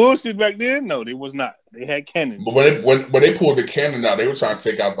they was bullshit back then? No, they was not. They had cannons. But when they pulled the cannon out, they were trying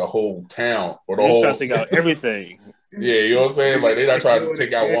to take out the whole town or the whole. Trying to take out everything. Yeah, you know what I'm saying? Like, they're not trying to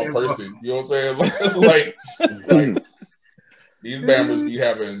take out one person. You know what I'm saying? like these Bammers be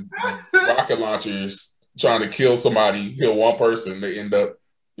having rocket launchers trying to kill one person. They end up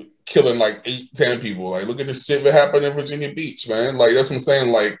killing like 8-10 people. Like, look at this shit that happened in Virginia Beach, man. Like, that's what I'm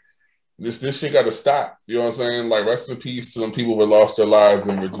saying. Like, this shit got to stop. You know what I'm saying? Like, rest in peace to them people that lost their lives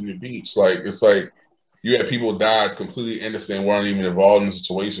in Virginia Beach. Like, it's like you had people die completely innocent, weren't even involved in the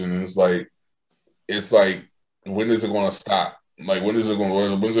situation. And it's like, when is it going to stop? Like, when's it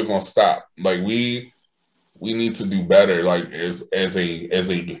going to stop? Like, we need to do better. Like, as a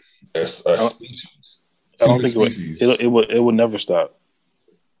species. I don't think it would never stop.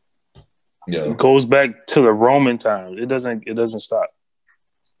 Yeah, it goes back to the Roman times. It doesn't stop.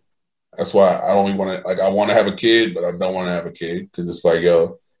 That's why I don't even want to. Like, I want to have a kid, but I don't want to have a kid because it's like,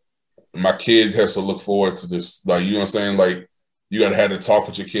 my kid has to look forward to this. Like, you know what I'm saying? Like, you got to have to talk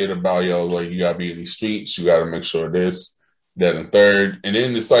with your kid about, like, you got to be in these streets. You got to make sure this, that, and third. And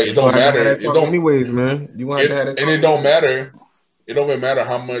then it's like, it don't matter. It don't anyways, man. You want to have it. And it don't matter. It don't even matter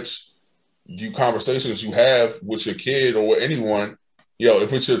how much conversations you have with your kid or with anyone.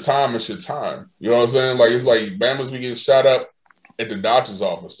 If it's your time, it's your time. You know what I'm saying? Like, it's like Bama's be getting shot up at the doctor's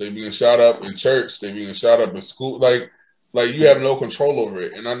office. They being shot up in church. They being shot up in school. Like you have no control over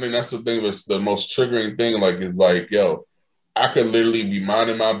it. And I mean, that's the thing that's the most triggering thing. Like, it's like, I could literally be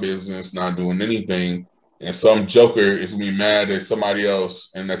minding my business, not doing anything, and some joker is gonna be mad at somebody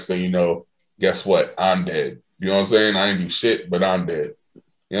else, and next thing you know, guess what? I'm dead. You know what I'm saying? I ain't do shit, but I'm dead.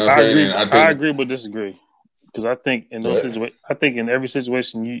 You know what I'm saying? I agree but disagree. Because I think in those situations, I think in every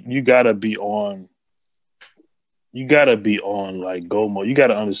situation you gotta be on. You gotta be on like go mode. You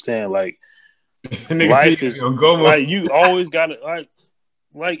gotta understand like life is like you always gotta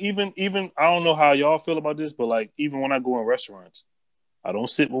like even I don't know how y'all feel about this, but like even when I go in restaurants, I don't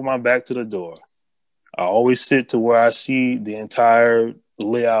sit with my back to the door. I always sit to where I see the entire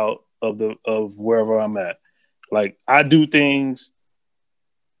layout of wherever I'm at. Like I do things,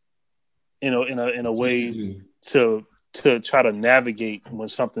 in a way to try to navigate when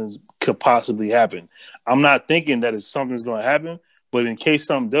something could possibly happen. I'm not thinking that something's going to happen, but in case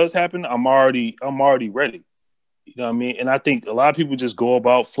something does happen, I'm already ready. You know what I mean? And I think a lot of people just go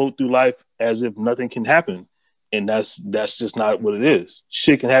about float through life as if nothing can happen. And that's just not what it is.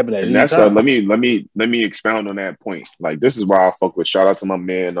 Shit can happen at any time. Let me expound on that point. Like this is why I fuck with. Shout out to my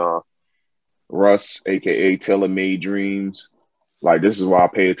man Russ, aka Taylor Made Dreams. Like this is why I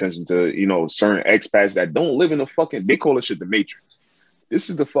pay attention to certain expats that don't live in the fucking. They call this shit the Matrix. This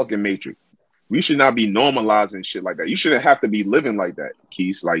is the fucking Matrix. We should not be normalizing shit like that. You shouldn't have to be living like that,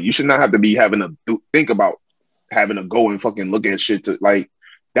 Keith. Like you should not have to be having to think about having to go and fucking look at shit to like.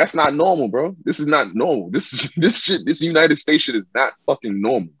 That's not normal, bro. This is not normal. This United States shit is not fucking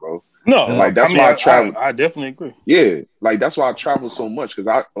normal, bro. No, like that's why I travel. I definitely agree. Yeah, like that's why I travel so much because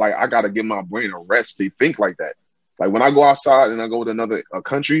I gotta give my brain a rest to think like that. Like when I go outside and I go to another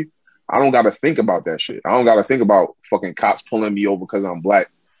country, I don't gotta think about that shit. I don't gotta think about fucking cops pulling me over because I'm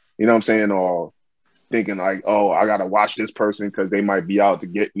black. You know what I'm saying? Or thinking like, oh, I gotta watch this person because they might be out to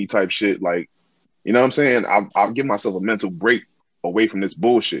get me type shit. Like, you know what I'm saying? I'll give myself a mental break away from this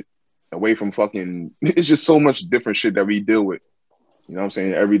bullshit, away from fucking. It's just so much different shit that we deal with. You know what I'm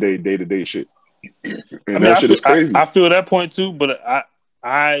saying? Everyday, day-to-day shit. And that shit is crazy. I feel that point too, but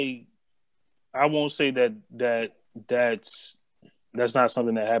I won't say that's not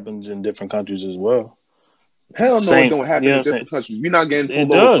something that happens in different countries as well. Hell no, it don't happen in different countries. You're not getting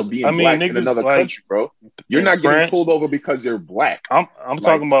pulled over for being black in another country, bro. You're not getting pulled over because you're black. I'm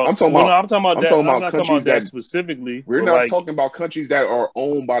talking about that specifically. We're not talking about countries that are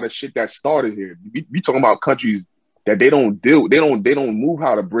owned by the shit that started here. We talking about countries that they don't move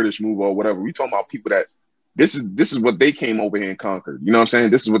how the British move or whatever. We talking about people that this is what they came over here and conquered. You know what I'm saying?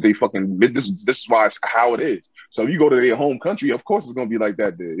 This is what they fucking this is why it's how it is. So if you go to their home country, of course it's gonna be like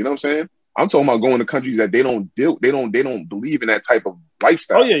that there. You know what I'm saying? I'm talking about going to countries that they don't believe in that type of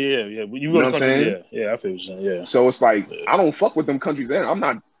lifestyle. Oh yeah. You know what I'm saying? Yeah, I feel what you're saying. Yeah. So it's like I don't fuck with them countries there. I'm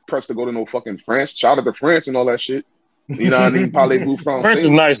not pressed to go to no fucking France. Shout out to France and all that shit. You know what I mean? Parlez-vous français. France is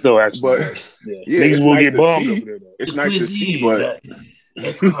nice though, actually. But niggas will get bombed over there though. It's nice to see, but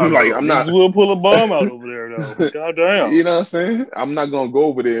like I'm not. Niggas will pull a bomb out over there though. Goddamn. You know what I'm saying? I'm not gonna go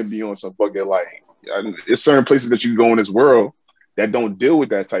over there and be on some fucking like. There's certain places that you go in this world that don't deal with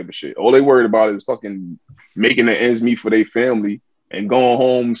that type of shit. All they worried about is fucking making the ends meet for their family and going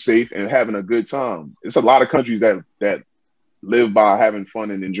home safe and having a good time. It's a lot of countries that live by having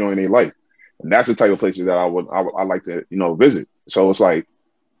fun and enjoying their life, and that's the type of places that I like to visit. So it's like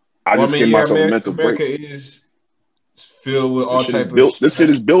I give myself a mental break. America is filled with all types of this shit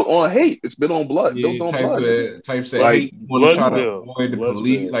is built on hate. It's built on blood. Built on blood. Types of hate. Want to try to avoid the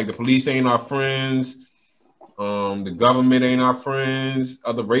police. Like the police ain't our friends. The government ain't our friends.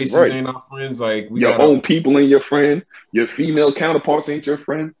 Other races ain't our friends. Like your own people ain't your friend. Your female counterparts ain't your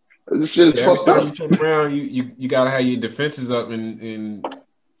friend. This shit is fucked up. You turn around, you gotta have your defenses up and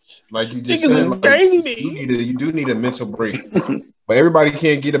like you just said, like, crazy. You do need a mental break. But everybody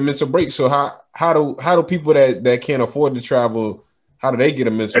can't get a mental break. So how do people that can't afford to travel? How do they get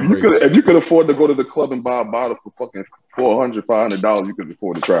a mental break? If you could afford to go to the club and buy a bottle for fucking $400, $500, you could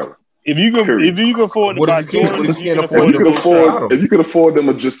afford to travel. If you can afford to buy Jordans, if you could afford them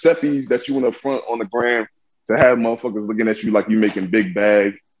a Giuseppe's that you in the front on the gram to have motherfuckers looking at you like you making big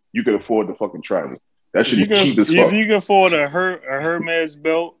bags, you could afford to fucking travel. That should be cheap as fuck. If you can afford a Hermes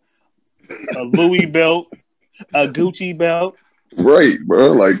belt, a Louis belt, a Gucci belt, right,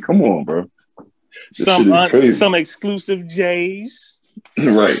 bro? Like, come on, bro. Some exclusive J's,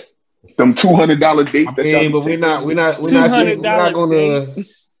 right? Them $200 dates. But we're not gonna.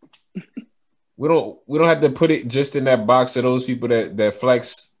 We don't have to put it just in that box of those people that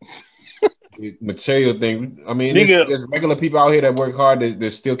flex material thing. I mean, there's regular people out here that work hard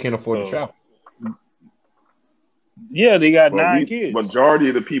that still can't afford to travel. Yeah, they got 9 kids. Majority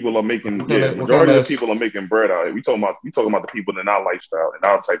of the people are making bread out here. We talking about the people in our lifestyle and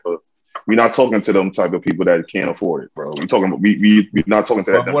our type of. We're not talking to them type of people that can't afford it, bro. We're not talking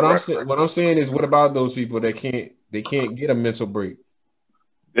to that. What I'm saying is, what about those people that can't get a mental break?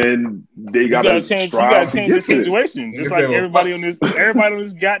 then they You gotta gotta change. You strive gotta to change get the to it. situation. Just like everybody on this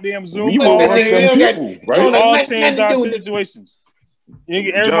goddamn Zoom We call. want them people, We right? all change our situations.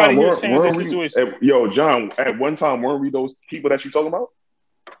 Everybody John, here change their situation. John, at one time, weren't we those people that you talking about?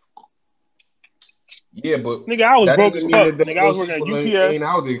 Yeah, but Nigga, I was that broke doesn't as mean fuck. that Nigga, I was those working at people UPS. ain't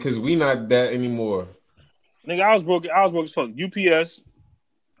out there because we not that anymore. Nigga, I was broke as fuck. UPS,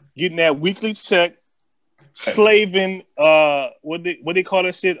 getting that weekly check, slaving. What they call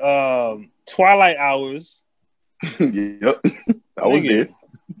that shit? Twilight hours. Yep, I was there.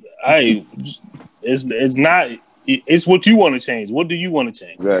 Hey, it's not. It's what you want to change. What do you want to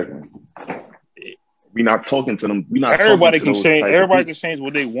change? Exactly. We not talking to them. We not. Everybody talking can to those change. type of Everybody people. can change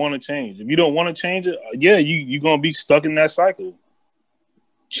what they want to change. If you don't want to change it, yeah, you gonna be stuck in that cycle.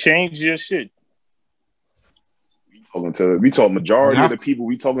 Change your shit. We talk majority of the people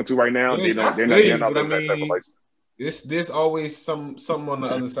we talking to right now. They're not living that type of life. There's always something on the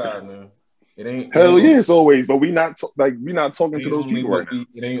other side, man. It ain't Hell yeah, it's always. But we not talking to those people right now.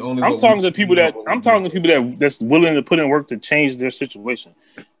 It ain't only. I'm talking to people that's willing to put in work to change their situation.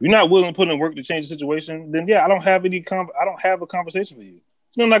 If you're not willing to put in work to change the situation, then yeah, I don't have a conversation for you.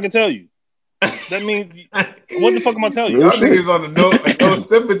 There's nothing I can tell you. That means what the fuck am I telling you? Y'all niggas on a no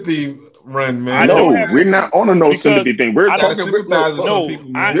sympathy run, man. We're not on a no sympathy thing. We're talking sympathize with some people,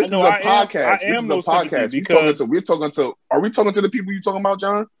 man. This is a podcast. I am This is a podcast. Are we talking to the people you talking about,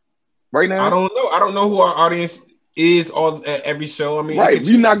 John? Right now? I don't know who our audience is on at every show. I mean, right.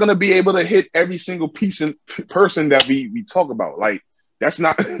 We're not gonna be able to hit every single person that we talk about. Like that's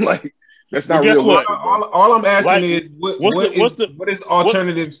not realistic. All I'm asking is what is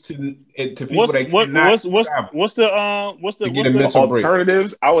alternatives to people that cannot what's the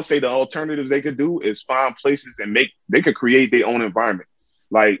alternatives? I would say the alternatives they could do is find places and they could create their own environment.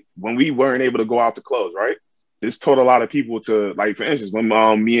 Like when we weren't able to go out to clubs, right? This taught a lot of people to, like, for instance, when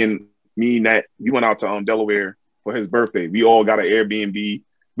me and Nat, we went out to Delaware for his birthday. We all got an Airbnb.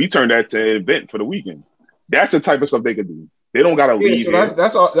 We turned that to an event for the weekend. That's the type of stuff they could do. They don't gotta leave. So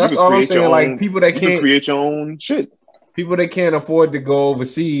that's all I'm saying. Like people that can't create your own shit. People that can't afford to go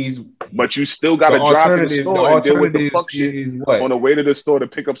overseas, but you still gotta drop in the store and deal with the fuck shit on the way to the store to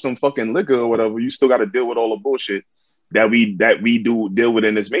pick up some fucking liquor or whatever. You still gotta deal with all the bullshit that we deal with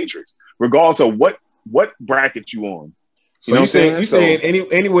in this matrix, regardless of what bracket you on. So you saying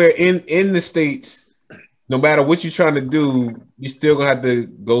anywhere in the States, no matter what you're trying to do, you still gonna have to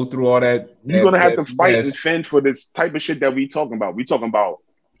go through all that. You're gonna have to fight and fend for this type of shit that we talking about. We talking about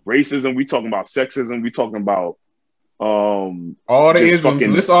racism. We talking about sexism. We talking about all the isms.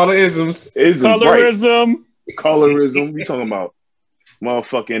 List all the isms. Colorism. Right. Colorism. We talking about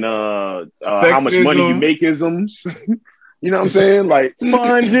motherfucking how much money you make isms. You know what I'm saying? Like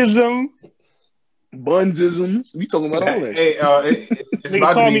fundism. Bunsisms. We talking about all that. Hey, it's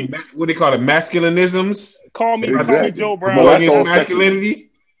about to be what do they call it? Masculinisms. Call me Joe Brown. Masculinity.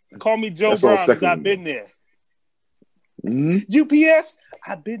 Call me Joe Brown because I've been there. UPS,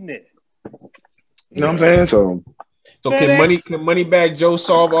 I've been there. You know what I'm saying? So can Moneybag Joe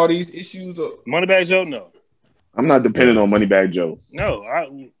solve all these issues? Moneybag Joe, no. I'm not dependent on Moneybag Joe. No,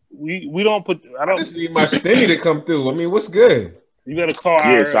 we don't put. I just need my stimmy to come through. I mean, what's good? You gotta call.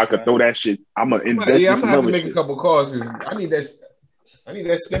 Yeah, so I could throw that shit. I'm gonna invest. Yeah, I'm gonna have to make a couple calls because I need that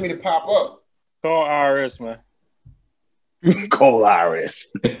stimmy to pop up. Call IRS, man. Call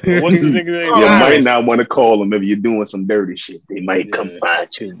IRS. What's the nigga name? You might not want to call them if you're doing some dirty shit. They might come find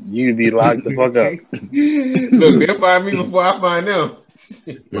you. You'd be locked the fuck up. Look, they'll find me before I find them.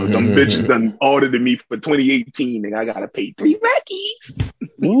 Them bitches done ordered me for 2018 and I gotta pay 3 Rackies.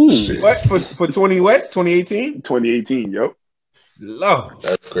 What for 2018? 2018, yo. Lord.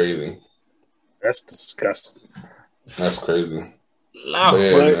 That's crazy. That's disgusting. That's crazy. Lord.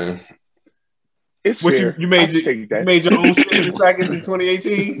 Yeah, man. It's what fair. you made your own stimulus package in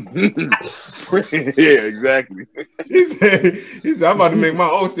 2018? Yeah, exactly. He said, I'm about to make my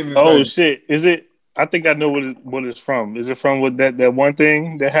own stimulus package. Oh shit. Is it? I think I know what it's from. Is it from what that one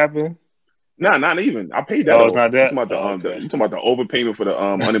thing that happened? Nah, not even. I paid that. Oh, it's not that. You talking about the overpayment for the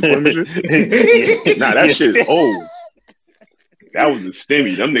unemployment shit? Nah, that shit's old. That was a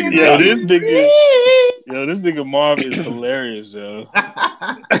stimmy. Them niggas. This nigga Marvin is hilarious, yo.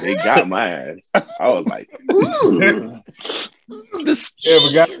 They got my ass. I was like,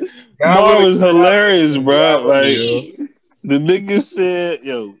 Marvin was hilarious, bro. Like the nigga said,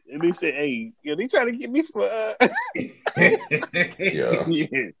 and they said, hey, they trying to get me for yeah.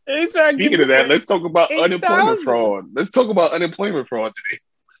 Speaking of that, let's talk about unemployment fraud. Let's talk about unemployment fraud today.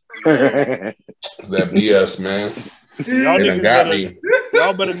 That BS, man.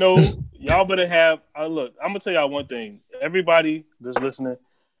 Y'all better know. Y'all better have. Look, I'm gonna tell y'all one thing. Everybody that's listening,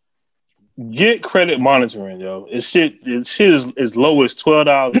 Get credit monitoring, yo. It shit is as low as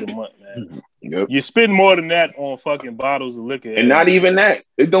 $12 a month, man. Yep. You spend more than that on fucking bottles of liquor, And not even that.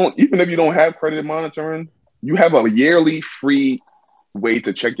 Even if you don't have credit monitoring, you have a yearly free way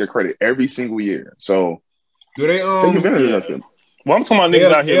to check your credit every single year. So do they take advantage of that. Well, I'm talking about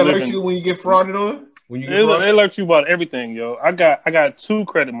niggas out here they alert living. you when you get frauded on. When you get They frauded? alert you about everything, yo. I got 2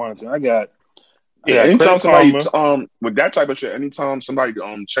 credit monitoring. I got anytime somebody Karma. with that type of shit, anytime somebody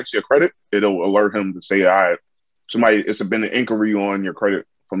checks your credit, it'll alert him to say, all right, it's been an inquiry on your credit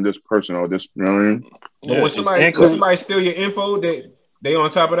from this person or this, you know what I mean? But when somebody steal your info, they on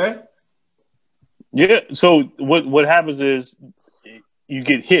top of that? Yeah. So what happens is you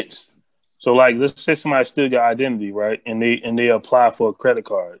get hits. So like, let's say somebody steal your identity, right? And they apply for a credit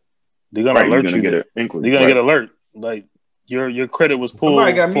card. They're gonna alert you. They're gonna get alert. Like your credit was pulled.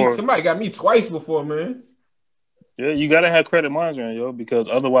 Somebody got me twice before, man. Yeah, you gotta have credit monitoring, yo, because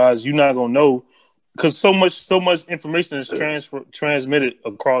otherwise you're not gonna know. Because so much information is transmitted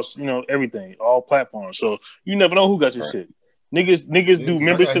across, everything, all platforms. So you never know who got your shit. Niggas do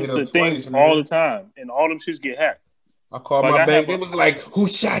memberships to things all the time, and all them shits get hacked. I called my bank. It was like, who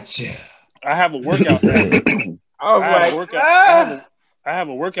shot you? I have a workout app. I have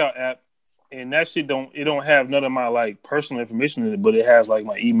a workout app, and that shit don't have none of my like personal information in it, but it has like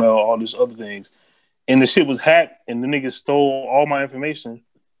my email, all these other things. And the shit was hacked, and the niggas stole all my information.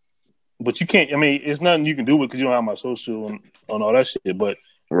 But you can't. I mean, it's nothing you can do with because you don't have my social and all that shit. But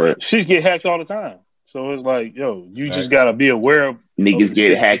shit get hacked all the time. So it's like, yo, you just gotta be aware of niggas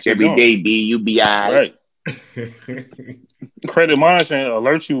get hacked every day. B, you be right. Credit monitoring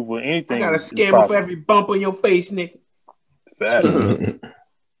alerts you with anything. I got a scammer for every bump on your face, nigga.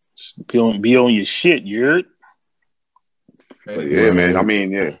 Be on your shit, you heard? Yeah, man. I mean,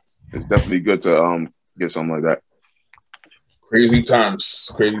 yeah, it's definitely good to get something like that. Crazy times.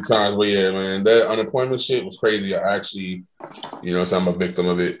 But yeah, man, that unemployment shit was crazy. I actually, I'm a victim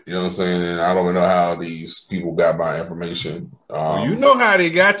of it. You know what I'm saying? And I don't even know how these people got my information. You know how they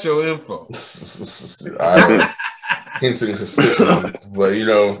got your info. I hinting suspicion, but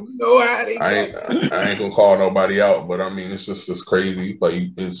I ain't gonna call nobody out. But I mean, it's crazy.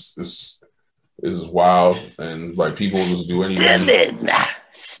 Like it's wild, and like people just do anything.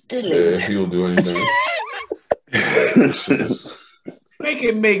 Stealing. Yeah, people do anything. Make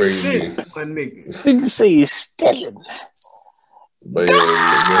it make crazy. sense, my nigga. Nigga say you're stealing. But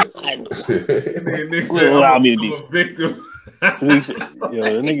yeah, allow me to be a victim.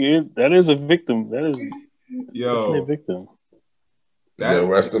 Nigga, that is a victim. That is a victim.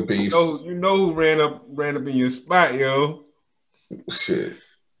 Rest in peace. You know who ran up in your spot, yo. Shit,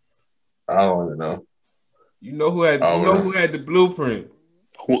 I don't even know. You know who had the blueprint.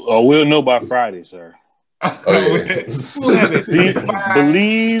 We'll know by Friday, sir. Oh, yeah.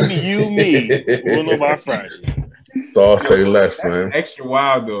 Believe you me, we'll know by Friday. So I'll say less, man. Extra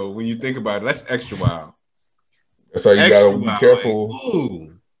wild though, when you think about it. That's extra wild. That's how you gotta be careful.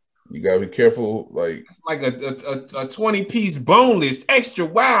 Like, you gotta be careful, like a 20-piece boneless extra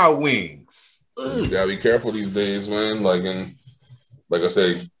wild wings. You gotta be careful these days, man. Like I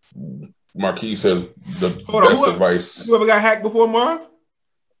say, Marquis says the best advice. You ever got hacked before, Marv?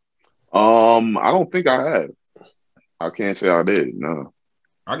 I don't think I have. I can't say I did. No.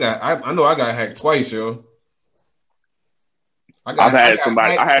 I know I got hacked twice, yo. I had some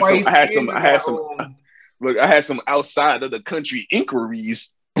outside of the country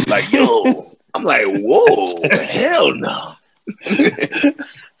inquiries. Like, yo, I'm like, whoa, hell no.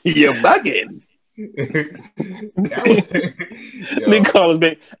 You're bugging. They call us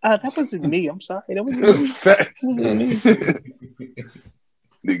back. That wasn't me. I'm sorry. That wasn't me.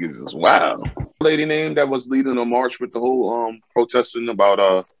 Niggas is wild. Lady name that was leading a march with the whole protesting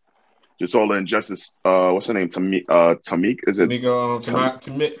about just all the injustice. What's her name? Tamika? Is it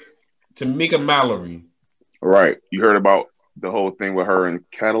Tamika Mallory? Right. You heard about the whole thing with her and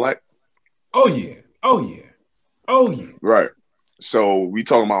Cadillac? Oh yeah. Right. So we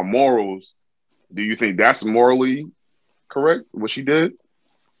talking about morals. Do you think that's morally correct? What she did?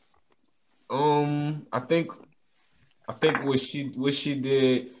 I think what she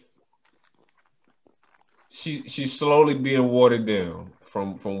did, she's slowly being watered down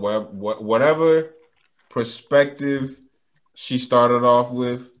from whatever perspective she started off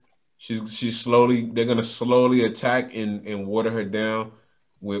with. They're gonna slowly attack and water her down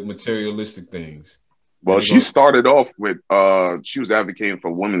with materialistic things. Well, she started off with she was advocating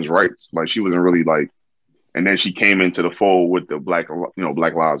for women's rights. Like she wasn't really like, and then she came into the fold with the Black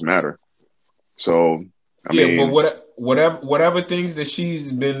Lives Matter. So I mean, but whatever things that she's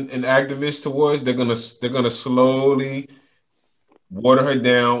been an activist towards, they're gonna slowly water her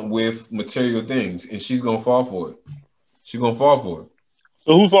down with material things, and she's gonna fall for it. She's gonna fall for it.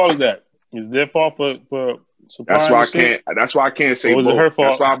 So whose fault is that? Is their fault for supplying? That's why I can't. That's why I can't say both. Her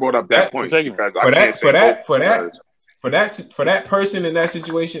fault? That's why I brought up that point because for that person in that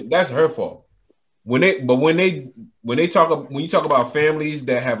situation, that's her fault. When you talk about families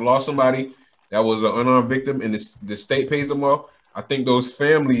that have lost somebody that was an unarmed victim and the state pays them off, I think those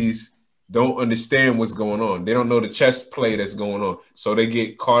families don't understand what's going on. They don't know the chess play that's going on, so they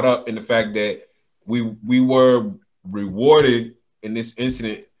get caught up in the fact that we were rewarded in this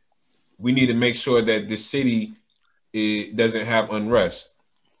incident. We need to make sure that the city doesn't have unrest,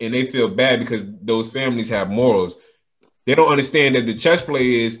 and they feel bad because those families have morals. They don't understand that the chess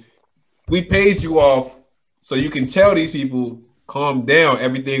play is we paid you off so you can tell these people calm down.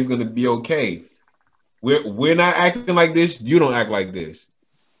 Everything's gonna be okay. We're not acting like this. You don't act like this,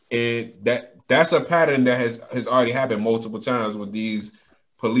 and that's a pattern that has already happened multiple times with these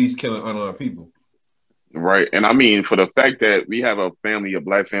police killing unarmed people. Right. And I mean, for the fact that we have a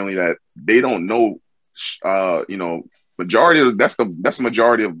black family that they don't know, that's the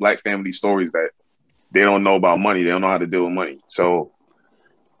majority of black family stories that they don't know about money. They don't know how to deal with money. So,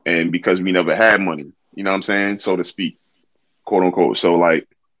 and because we never had money, you know what I'm saying? So to speak, quote unquote. So like,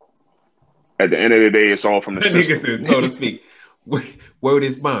 at the end of the day, it's all from the system. Says, so to speak. Word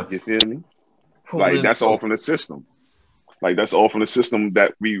is mine. You feel me? Like that's all from the system. Like that's all from the system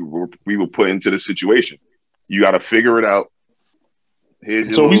that we were put into the situation. You got to figure it out.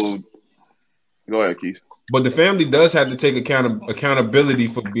 Here's your Go ahead, Keith. But the family does have to take accountability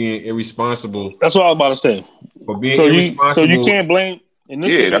for being irresponsible. That's what I was about to say. For being irresponsible. So you can't blame.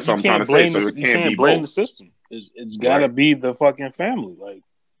 That's what I'm trying to say. So it can't be blame the system. It's got to be the fucking family. Like,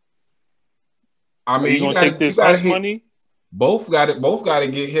 I mean, you gonna take this money? Both got to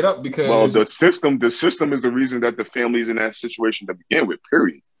get hit up because the system is the reason that the family's in that situation to begin with.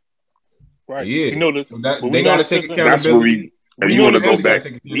 Period. Right. Yeah. They got to take accountability. That's where we want to go back.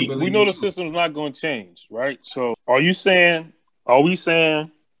 We know the system's not going to change, right? So, are we saying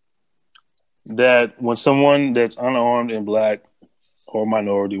that when someone that's unarmed and black or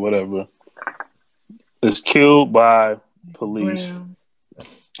minority, whatever, is killed by police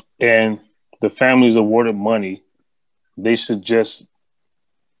and the family's awarded money, they should just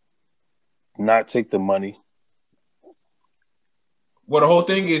not take the money? Well, the whole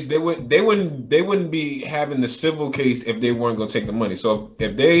thing is they wouldn't be having the civil case if they weren't going to take the money. So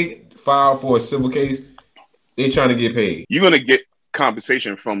if they file for a civil case, they're trying to get paid. You're going to get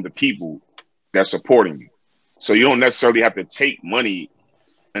compensation from the people that's supporting you. So you don't necessarily have to take money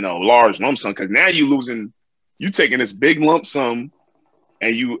in a large lump sum, because now you taking this big lump sum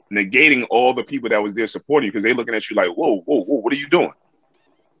and you negating all the people that was there supporting you because they're looking at you like, whoa, what are you doing?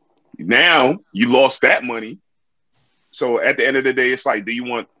 Now you lost that money. So at the end of the day, it's like, do you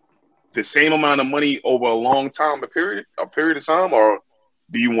want the same amount of money over a long time, a period of time, or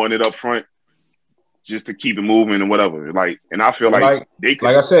do you want it up front just to keep it moving and whatever? Like, and I feel like they could,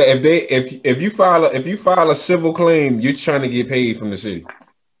 like I said, if you file a civil claim, you're trying to get paid from the city.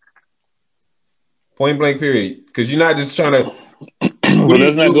 Point blank, period. Because you're not just trying to.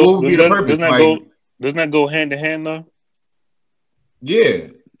 Doesn't that go hand to hand though? Yeah,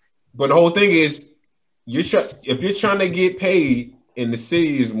 but the whole thing is, if you're trying to get paid and the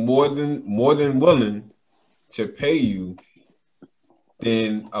city is more than willing to pay you,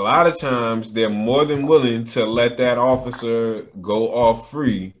 then a lot of times they're more than willing to let that officer go off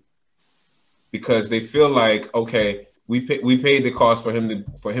free because they feel like, okay, we paid the cost for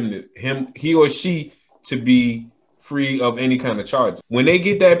he or she to be free of any kind of charge. When they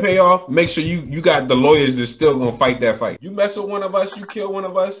get that payoff, make sure you got the lawyers that's still gonna fight that fight. You mess with one of us, you kill one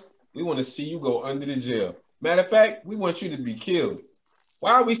of us, we want to see you go under the jail. Matter of fact, we want you to be killed.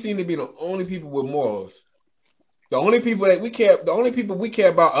 Why are we seen to be the only people with morals? The only people that we care. The only people we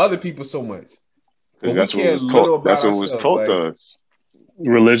care about other people so much. But that's what was taught to us.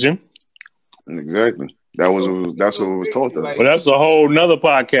 Religion. Exactly. That's what was taught to us. But that's a whole nother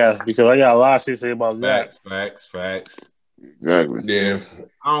podcast because I got a lot to say about that. Facts. Exactly. Yeah.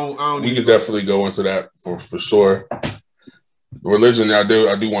 I don't we could definitely go into that for sure. Religion, I do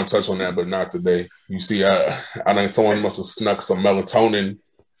want to touch on that, but not today. You see, I think someone must have snuck some melatonin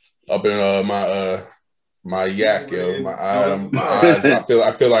up in my yak, yo. My eyes.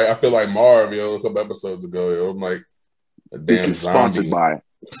 I feel like Marv, yo, a couple episodes ago, yo. I'm like a damn this is zombie. Sponsored by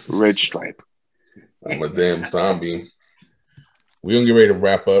Red Stripe. I'm a damn zombie. We're gonna get ready to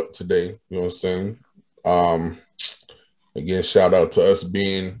wrap up today. You know what I'm saying? Again, shout out to us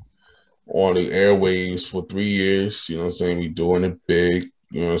being on the airwaves for 3 years. You know what I'm saying? We doing it big.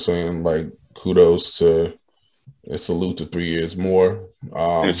 You know what I'm saying? Like, kudos to And salute to 3 years more.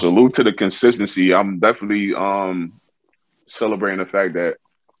 And salute to the consistency. I'm definitely celebrating the fact that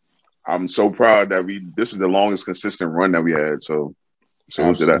I'm so proud that this is the longest consistent run that we had. So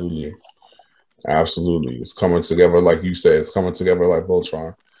salute to that. Absolutely. It's coming together like you said. It's coming together like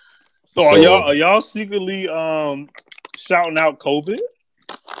Voltron. So are y'all secretly shouting out COVID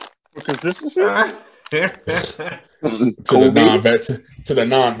for consistency? to the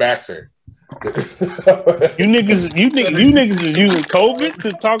non-vaxxer. you niggas is using COVID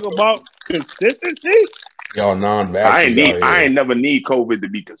to talk about consistency? Y'all non-vaxxer. I ain't never need COVID to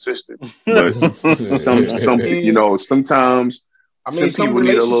be consistent. But some sometimes I mean some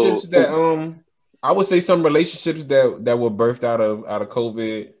relationships that I would say some relationships that were birthed out of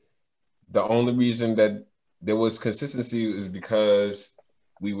COVID. The only reason that there was consistency is because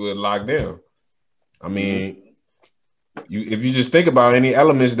we were locked down. I mean, if you just think about any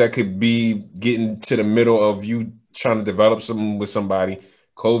elements that could be getting to the middle of you trying to develop something with somebody,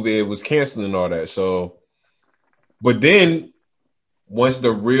 COVID was canceling all that. So, but then once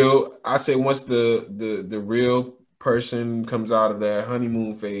the real person comes out of that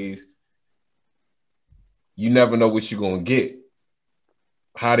honeymoon phase, you never know what you're gonna get.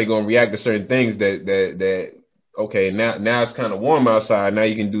 How they gonna react to certain things that okay, now it's kind of warm outside. Now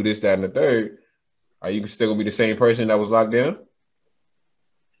you can do this, that, and the third. Are you still gonna be the same person that was locked down?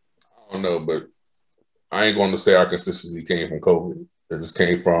 I don't know, but I ain't going to say our consistency came from COVID. It just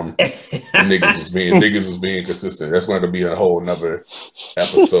came from niggas was being consistent. That's going to be a whole nother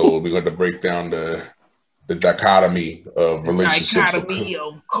episode. We're going to break down the dichotomy of relationships with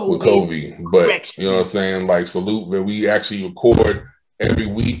COVID. But you know what I'm saying? Like, salute, man. We actually record every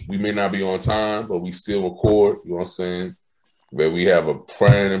week. We may not be on time, but we still record. You know what I'm saying? Where we have a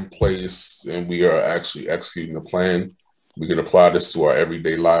plan in place and we are actually executing the plan. We can apply this to our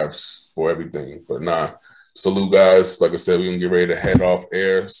everyday lives for everything. But salute, guys. Like I said, we're going to get ready to head off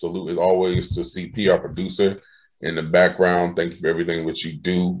air. Salute as always to CP, our producer, in the background. Thank you for everything that you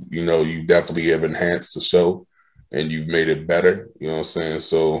do. You know, you definitely have enhanced the show and you've made it better. You know what I'm saying?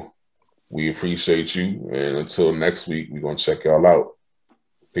 So we appreciate you. And until next week, we're going to check y'all out.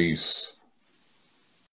 Peace.